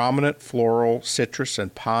 Prominent floral, citrus,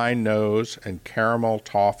 and pine nose and caramel,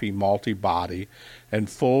 toffee, malty body and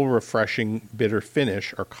full, refreshing, bitter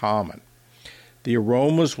finish are common. The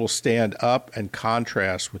aromas will stand up and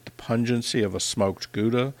contrast with the pungency of a smoked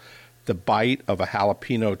Gouda, the bite of a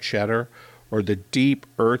jalapeno cheddar, or the deep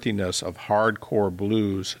earthiness of hardcore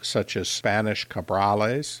blues such as Spanish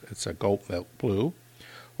Cabrales, it's a goat milk blue,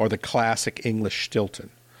 or the classic English Stilton,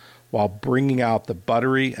 while bringing out the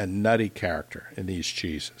buttery and nutty character in these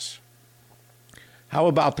cheeses. How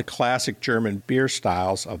about the classic German beer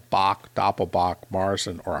styles of Bock, Doppelbock,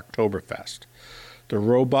 Marzen, or Oktoberfest? The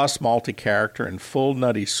robust malty character and full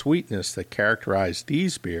nutty sweetness that characterize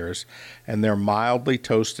these beers and their mildly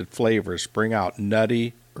toasted flavors bring out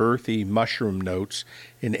nutty, earthy mushroom notes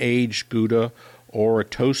in aged Gouda or a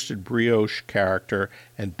toasted brioche character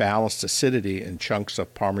and balanced acidity in chunks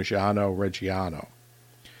of Parmigiano Reggiano.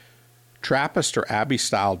 Trappist or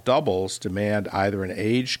Abbey-style doubles demand either an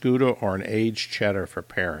aged Gouda or an aged cheddar for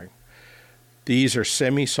pairing. These are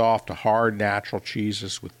semi-soft to hard natural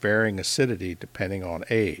cheeses with varying acidity depending on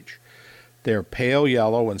age. They are pale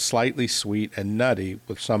yellow and slightly sweet and nutty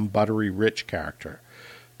with some buttery rich character.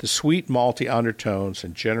 The sweet malty undertones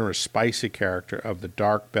and generous spicy character of the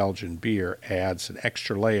dark Belgian beer adds an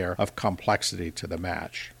extra layer of complexity to the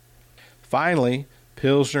match. Finally,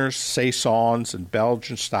 Pilsners, Saisons, and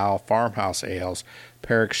Belgian-style farmhouse ales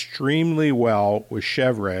pair extremely well with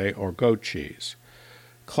chèvre or goat cheese.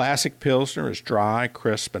 Classic Pilsner is dry,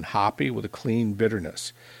 crisp, and hoppy with a clean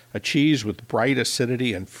bitterness. A cheese with bright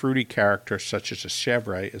acidity and fruity character such as a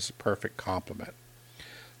chèvre is a perfect complement.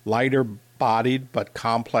 Lighter bodied but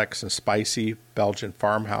complex and spicy Belgian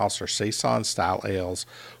farmhouse or Saison-style ales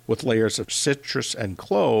with layers of citrus and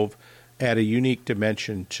clove add a unique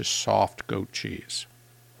dimension to soft goat cheese.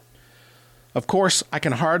 Of course, I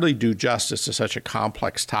can hardly do justice to such a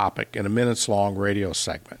complex topic in a minutes-long radio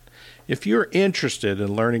segment. If you're interested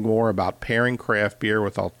in learning more about pairing craft beer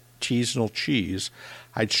with artisanal cheese,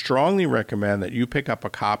 I'd strongly recommend that you pick up a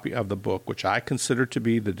copy of the book which I consider to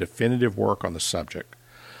be the definitive work on the subject.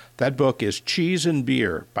 That book is Cheese and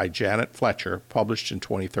Beer by Janet Fletcher, published in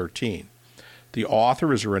 2013. The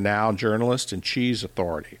author is a renowned journalist and cheese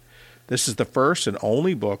authority. This is the first and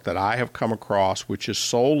only book that I have come across which is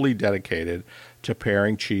solely dedicated to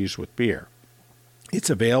pairing cheese with beer. It's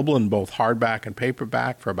available in both hardback and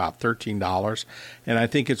paperback for about $13, and I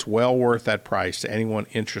think it's well worth that price to anyone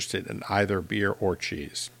interested in either beer or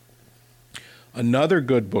cheese. Another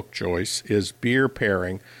good book choice is Beer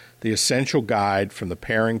Pairing, The Essential Guide from the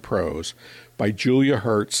Pairing Pros by Julia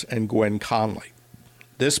Hertz and Gwen Conley.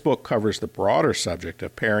 This book covers the broader subject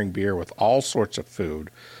of pairing beer with all sorts of food,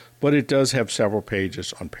 but it does have several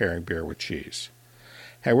pages on pairing beer with cheese.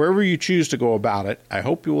 However you choose to go about it, I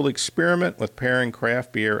hope you will experiment with pairing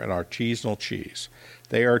craft beer and artisanal cheese.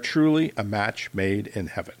 They are truly a match made in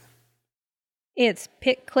heaven. It's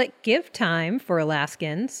Pick, Click, Give time for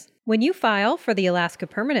Alaskans. When you file for the Alaska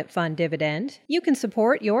Permanent Fund dividend, you can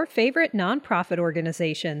support your favorite nonprofit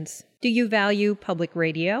organizations. Do you value public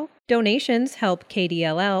radio? Donations help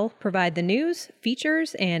KDLL provide the news,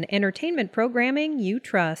 features, and entertainment programming you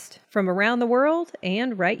trust from around the world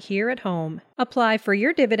and right here at home. Apply for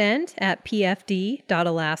your dividend at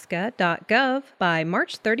pfd.alaska.gov by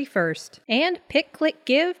March 31st. And Pick, Click,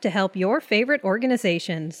 Give to help your favorite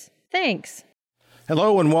organizations. Thanks.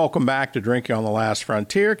 Hello and welcome back to Drinking on the Last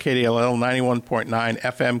Frontier, KDLL 91.9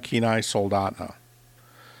 FM Kenai Soldotna.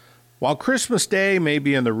 While Christmas Day may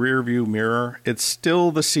be in the rearview mirror, it's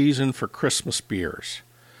still the season for Christmas beers.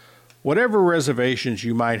 Whatever reservations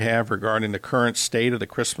you might have regarding the current state of the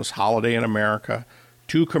Christmas holiday in America,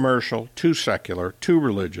 too commercial, too secular, too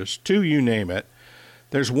religious, too you name it,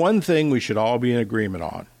 there's one thing we should all be in agreement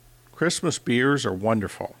on. Christmas beers are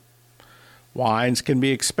wonderful. Wines can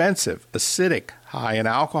be expensive, acidic, high in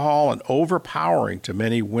alcohol, and overpowering to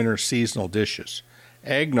many winter seasonal dishes.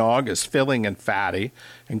 Eggnog is filling and fatty,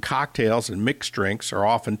 and cocktails and mixed drinks are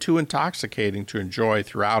often too intoxicating to enjoy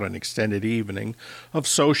throughout an extended evening of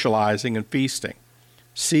socializing and feasting.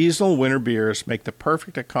 Seasonal winter beers make the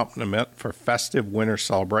perfect accompaniment for festive winter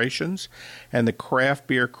celebrations, and the craft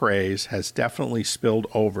beer craze has definitely spilled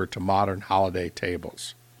over to modern holiday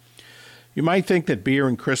tables. You might think that beer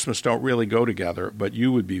and Christmas don't really go together, but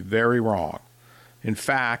you would be very wrong. In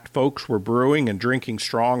fact, folks were brewing and drinking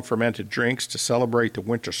strong fermented drinks to celebrate the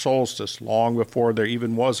winter solstice long before there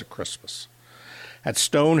even was a Christmas. At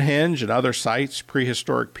Stonehenge and other sites,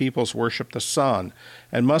 prehistoric peoples worshipped the sun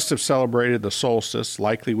and must have celebrated the solstice,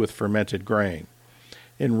 likely with fermented grain.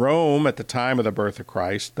 In Rome, at the time of the birth of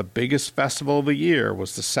Christ, the biggest festival of the year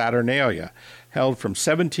was the Saturnalia, held from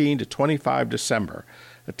 17 to 25 December,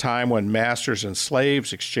 a time when masters and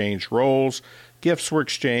slaves exchanged roles, gifts were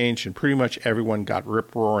exchanged, and pretty much everyone got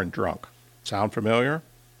rip-roaring drunk. Sound familiar?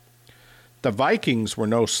 The Vikings were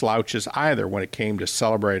no slouches either when it came to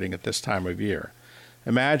celebrating at this time of year.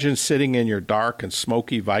 Imagine sitting in your dark and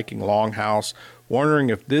smoky Viking longhouse, wondering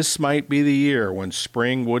if this might be the year when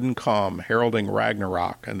spring wouldn't come, heralding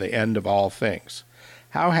Ragnarok and the end of all things.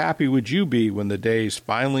 How happy would you be when the days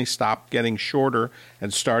finally stopped getting shorter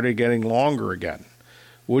and started getting longer again?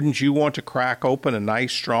 Wouldn't you want to crack open a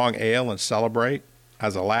nice strong ale and celebrate?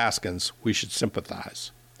 As Alaskans, we should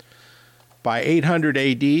sympathize. By 800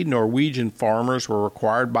 AD, Norwegian farmers were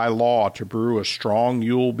required by law to brew a strong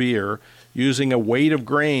Yule beer using a weight of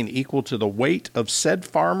grain equal to the weight of said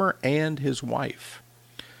farmer and his wife.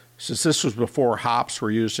 Since this was before hops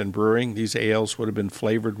were used in brewing, these ales would have been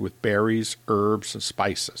flavored with berries, herbs, and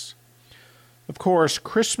spices. Of course,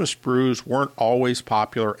 Christmas brews weren't always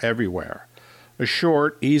popular everywhere. A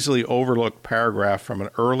short, easily overlooked paragraph from an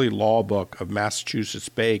early law book of Massachusetts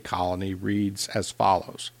Bay Colony reads as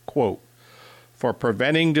follows, quote, "For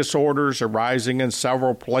preventing disorders arising in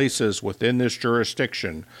several places within this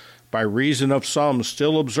jurisdiction, by reason of some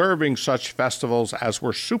still observing such festivals as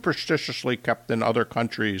were superstitiously kept in other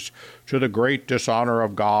countries, to the great dishonor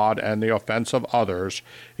of God and the offense of others,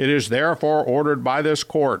 it is therefore ordered by this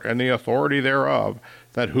court and the authority thereof,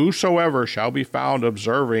 that whosoever shall be found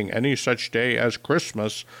observing any such day as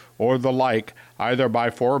Christmas or the like, either by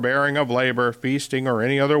forbearing of labor, feasting, or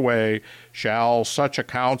any other way, shall such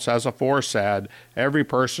accounts as aforesaid, every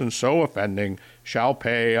person so offending shall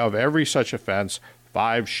pay of every such offense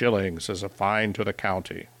 5 shillings as a fine to the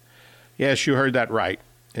county." Yes, you heard that right.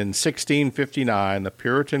 In 1659, the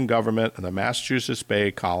Puritan government of the Massachusetts Bay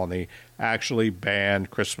Colony actually banned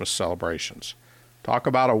Christmas celebrations. Talk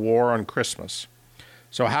about a war on Christmas.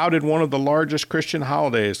 So how did one of the largest Christian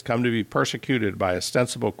holidays come to be persecuted by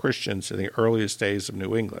ostensible Christians in the earliest days of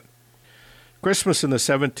New England? Christmas in the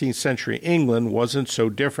 17th century England wasn't so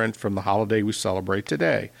different from the holiday we celebrate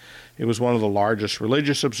today. It was one of the largest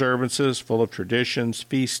religious observances, full of traditions,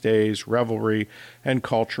 feast days, revelry, and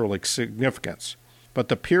cultural significance. But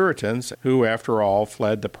the Puritans, who, after all,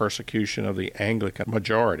 fled the persecution of the Anglican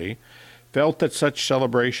majority, felt that such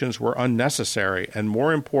celebrations were unnecessary and,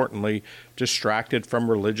 more importantly, distracted from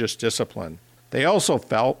religious discipline. They also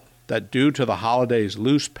felt that due to the holiday's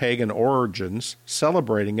loose pagan origins,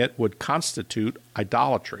 celebrating it would constitute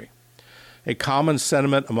idolatry. A common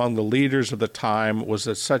sentiment among the leaders of the time was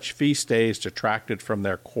that such feast days detracted from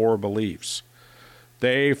their core beliefs.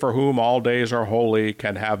 They for whom all days are holy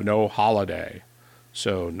can have no holiday.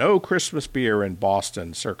 So no Christmas beer in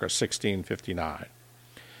Boston circa 1659.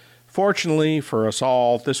 Fortunately for us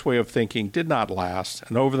all, this way of thinking did not last,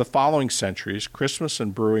 and over the following centuries, Christmas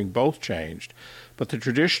and brewing both changed, but the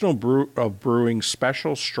traditional of brewing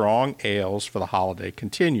special strong ales for the holiday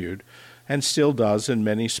continued, and still does in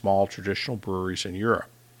many small traditional breweries in Europe.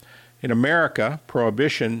 In America,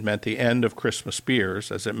 Prohibition meant the end of Christmas beers,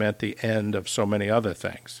 as it meant the end of so many other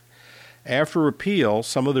things. After repeal,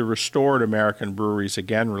 some of the restored American breweries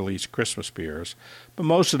again released Christmas beers, but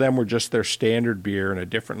most of them were just their standard beer in a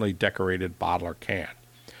differently decorated bottle or can.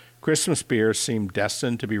 Christmas beers seemed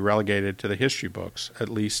destined to be relegated to the history books, at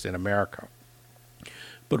least in America.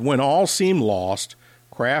 But when all seemed lost,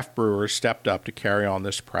 craft brewers stepped up to carry on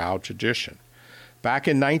this proud tradition. Back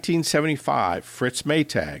in 1975, Fritz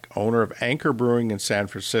Maytag, owner of Anchor Brewing in San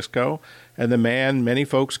Francisco, and the man many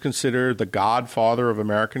folks consider the godfather of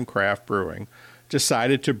American craft brewing,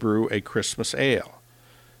 decided to brew a Christmas ale.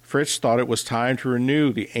 Fritz thought it was time to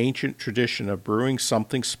renew the ancient tradition of brewing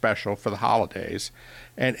something special for the holidays,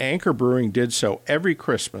 and Anchor Brewing did so every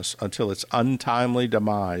Christmas until its untimely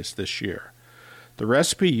demise this year. The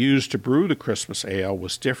recipe used to brew the Christmas ale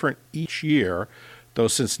was different each year, though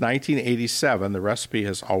since 1987 the recipe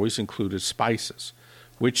has always included spices.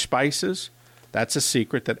 Which spices? That's a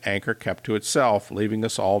secret that Anchor kept to itself, leaving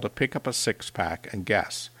us all to pick up a six-pack and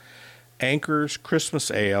guess. Anchor's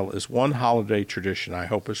Christmas ale is one holiday tradition I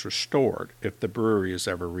hope is restored if the brewery is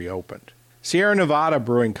ever reopened. Sierra Nevada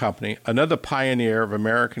Brewing Company, another pioneer of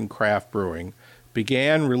American craft brewing,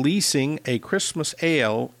 began releasing a Christmas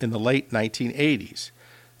ale in the late 1980s.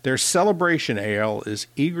 Their Celebration Ale is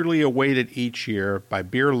eagerly awaited each year by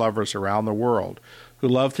beer lovers around the world who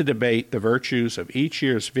love to debate the virtues of each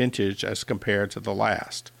year's vintage as compared to the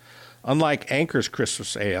last. Unlike Anchor's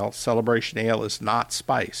Christmas Ale, Celebration Ale is not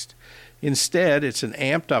spiced. Instead, it's an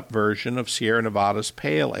amped-up version of Sierra Nevada's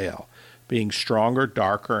Pale Ale, being stronger,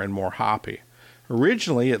 darker, and more hoppy.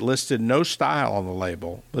 Originally, it listed no style on the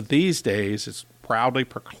label, but these days it proudly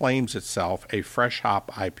proclaims itself a fresh hop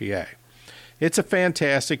IPA. It's a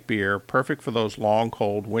fantastic beer, perfect for those long,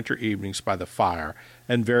 cold winter evenings by the fire,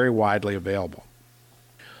 and very widely available.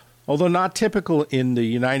 Although not typical in the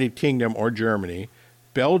United Kingdom or Germany,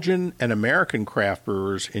 Belgian and American craft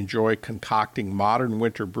brewers enjoy concocting modern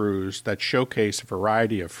winter brews that showcase a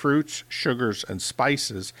variety of fruits, sugars, and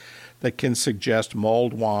spices that can suggest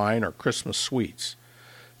mulled wine or Christmas sweets.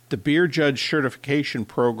 The Beer Judge Certification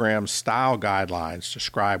Program's style guidelines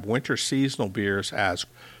describe winter seasonal beers as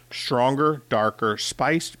stronger, darker,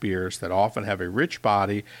 spiced beers that often have a rich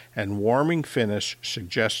body and warming finish,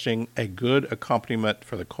 suggesting a good accompaniment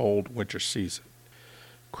for the cold winter season.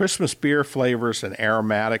 Christmas beer flavors and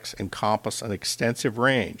aromatics encompass an extensive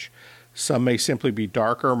range. Some may simply be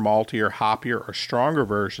darker, maltier, hoppier, or stronger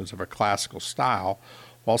versions of a classical style,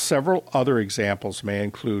 while several other examples may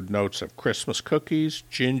include notes of Christmas cookies,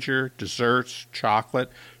 ginger, desserts,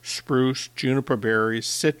 chocolate, spruce, juniper berries,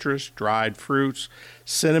 citrus, dried fruits,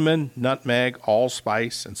 cinnamon, nutmeg,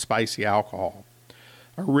 allspice, and spicy alcohol.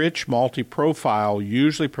 A rich, malty profile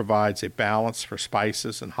usually provides a balance for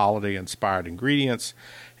spices and holiday-inspired ingredients,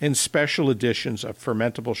 and special additions of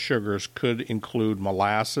fermentable sugars could include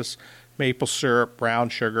molasses, maple syrup, brown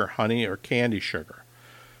sugar, honey, or candy sugar.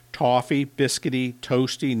 Toffee, biscuity,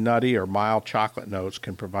 toasty, nutty, or mild chocolate notes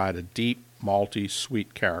can provide a deep, malty,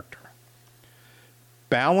 sweet character.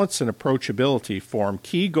 Balance and approachability form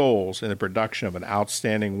key goals in the production of an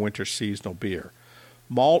outstanding winter seasonal beer.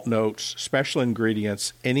 Malt notes, special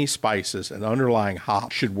ingredients, any spices, and underlying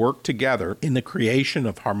hops should work together in the creation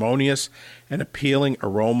of harmonious and appealing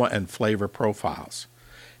aroma and flavor profiles.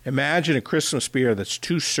 Imagine a Christmas beer that's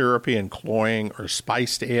too syrupy and cloying, or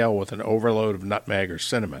spiced ale with an overload of nutmeg or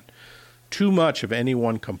cinnamon. Too much of any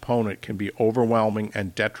one component can be overwhelming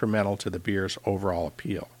and detrimental to the beer's overall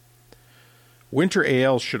appeal. Winter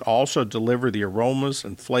ales should also deliver the aromas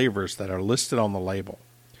and flavors that are listed on the label.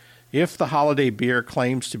 If the holiday beer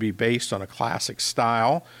claims to be based on a classic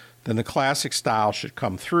style, then the classic style should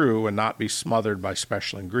come through and not be smothered by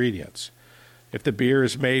special ingredients. If the beer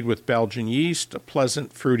is made with Belgian yeast, a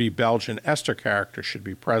pleasant, fruity Belgian ester character should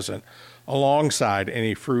be present alongside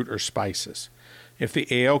any fruit or spices. If the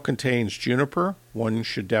ale contains juniper, one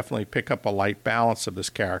should definitely pick up a light balance of this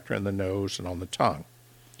character in the nose and on the tongue.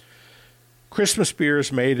 Christmas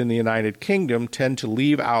beers made in the United Kingdom tend to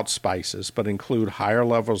leave out spices but include higher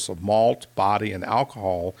levels of malt, body, and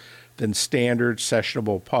alcohol than standard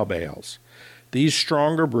sessionable pub ales. These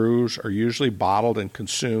stronger brews are usually bottled and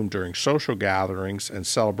consumed during social gatherings and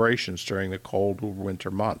celebrations during the cold winter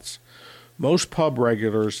months. Most pub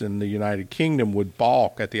regulars in the United Kingdom would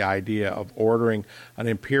balk at the idea of ordering an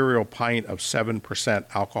imperial pint of 7%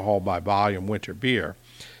 alcohol by volume winter beer,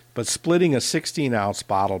 but splitting a 16-ounce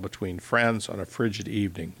bottle between friends on a frigid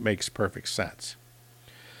evening makes perfect sense.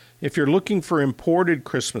 If you're looking for imported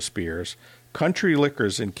Christmas beers, Country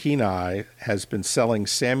Liquors in Kenai has been selling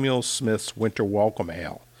Samuel Smith's Winter Welcome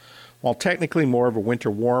Ale. While technically more of a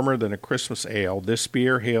winter warmer than a Christmas ale, this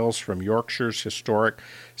beer hails from Yorkshire's historic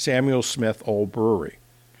Samuel Smith Old Brewery.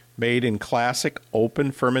 Made in classic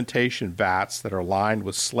open fermentation vats that are lined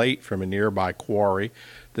with slate from a nearby quarry,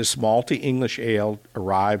 this malty English ale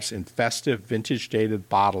arrives in festive, vintage-dated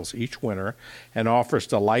bottles each winter and offers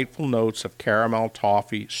delightful notes of caramel,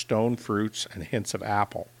 toffee, stone fruits, and hints of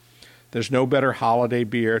apple. There's no better holiday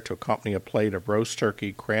beer to accompany a plate of roast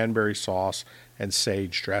turkey, cranberry sauce, and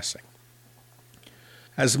sage dressing.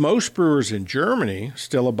 As most brewers in Germany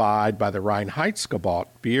still abide by the Reinheitsgebot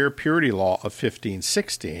beer purity law of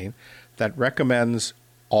 1516 that recommends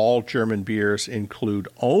all German beers include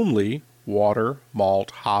only water,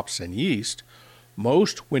 malt, hops, and yeast,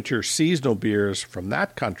 most winter seasonal beers from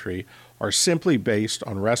that country are simply based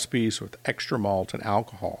on recipes with extra malt and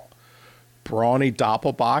alcohol. Brawny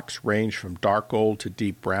Doppelbocks range from dark gold to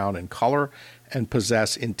deep brown in color and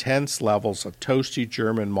possess intense levels of toasty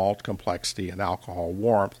German malt complexity and alcohol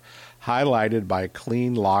warmth, highlighted by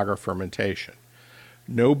clean lager fermentation.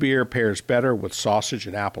 No beer pairs better with sausage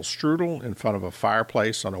and apple strudel in front of a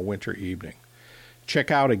fireplace on a winter evening. Check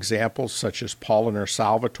out examples such as Paulaner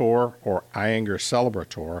Salvator or Eyinger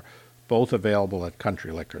Celebrator, both available at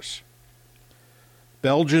Country Liquors.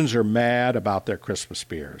 Belgians are mad about their Christmas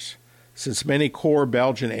beers. Since many core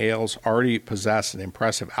Belgian ales already possess an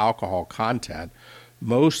impressive alcohol content,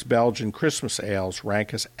 most Belgian Christmas ales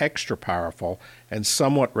rank as extra powerful and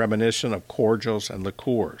somewhat reminiscent of cordials and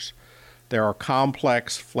liqueurs. There are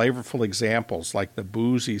complex, flavorful examples like the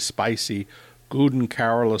boozy, spicy Guten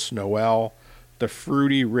Carolus Noel, the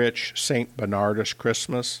fruity, rich St. Bernardus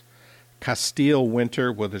Christmas, Castile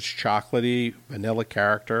Winter with its chocolatey vanilla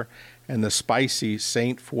character, and the spicy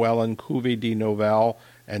St. Fouellan Cuvée de Novelle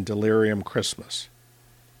and Delirium Christmas.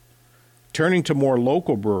 Turning to more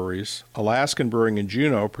local breweries, Alaskan Brewing in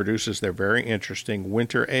Juneau produces their very interesting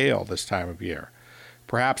winter ale this time of year.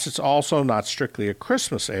 Perhaps it's also not strictly a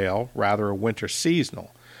Christmas ale, rather a winter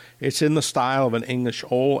seasonal. It's in the style of an English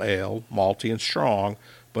old ale, malty and strong,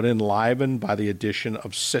 but enlivened by the addition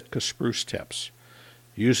of Sitka spruce tips.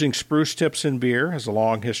 Using spruce tips in beer has a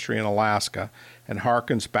long history in Alaska and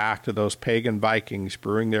harkens back to those pagan Vikings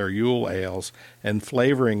brewing their Yule ales and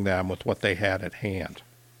flavoring them with what they had at hand.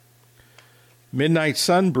 Midnight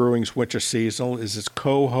Sun Brewing's winter seasonal is its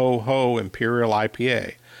Ko-Ho-Ho Imperial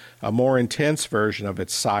IPA, a more intense version of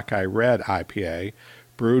its Sockeye Red IPA,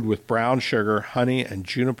 brewed with brown sugar, honey, and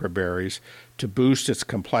juniper berries to boost its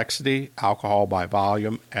complexity, alcohol by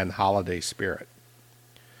volume, and holiday spirit.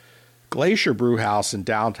 Glacier Brewhouse in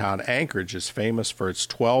downtown Anchorage is famous for its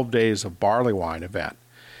 12 Days of Barley Wine event.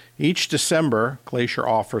 Each December, Glacier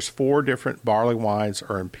offers 4 different barley wines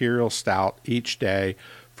or imperial stout each day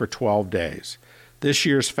for 12 days. This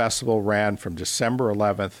year's festival ran from December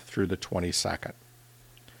 11th through the 22nd.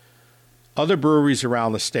 Other breweries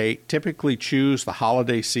around the state typically choose the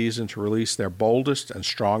holiday season to release their boldest and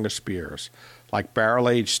strongest beers, like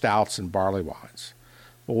barrel-aged stouts and barley wines.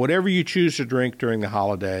 But whatever you choose to drink during the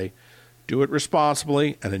holiday, do it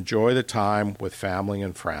responsibly and enjoy the time with family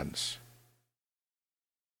and friends.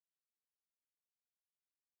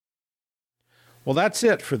 Well, that's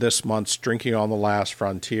it for this month's Drinking on the Last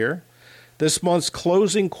Frontier. This month's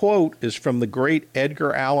closing quote is from the great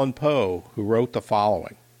Edgar Allan Poe, who wrote the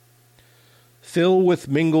following: "Fill with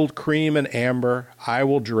mingled cream and amber, I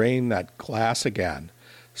will drain that glass again.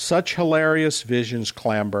 Such hilarious visions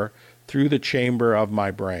clamber through the chamber of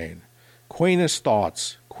my brain. Quaintest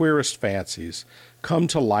thoughts, queerest fancies, come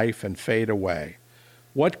to life and fade away.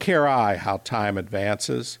 What care I how time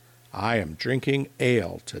advances? I am drinking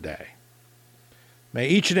ale today." May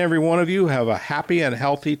each and every one of you have a happy and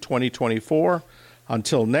healthy 2024.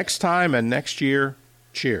 Until next time and next year,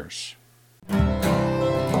 cheers.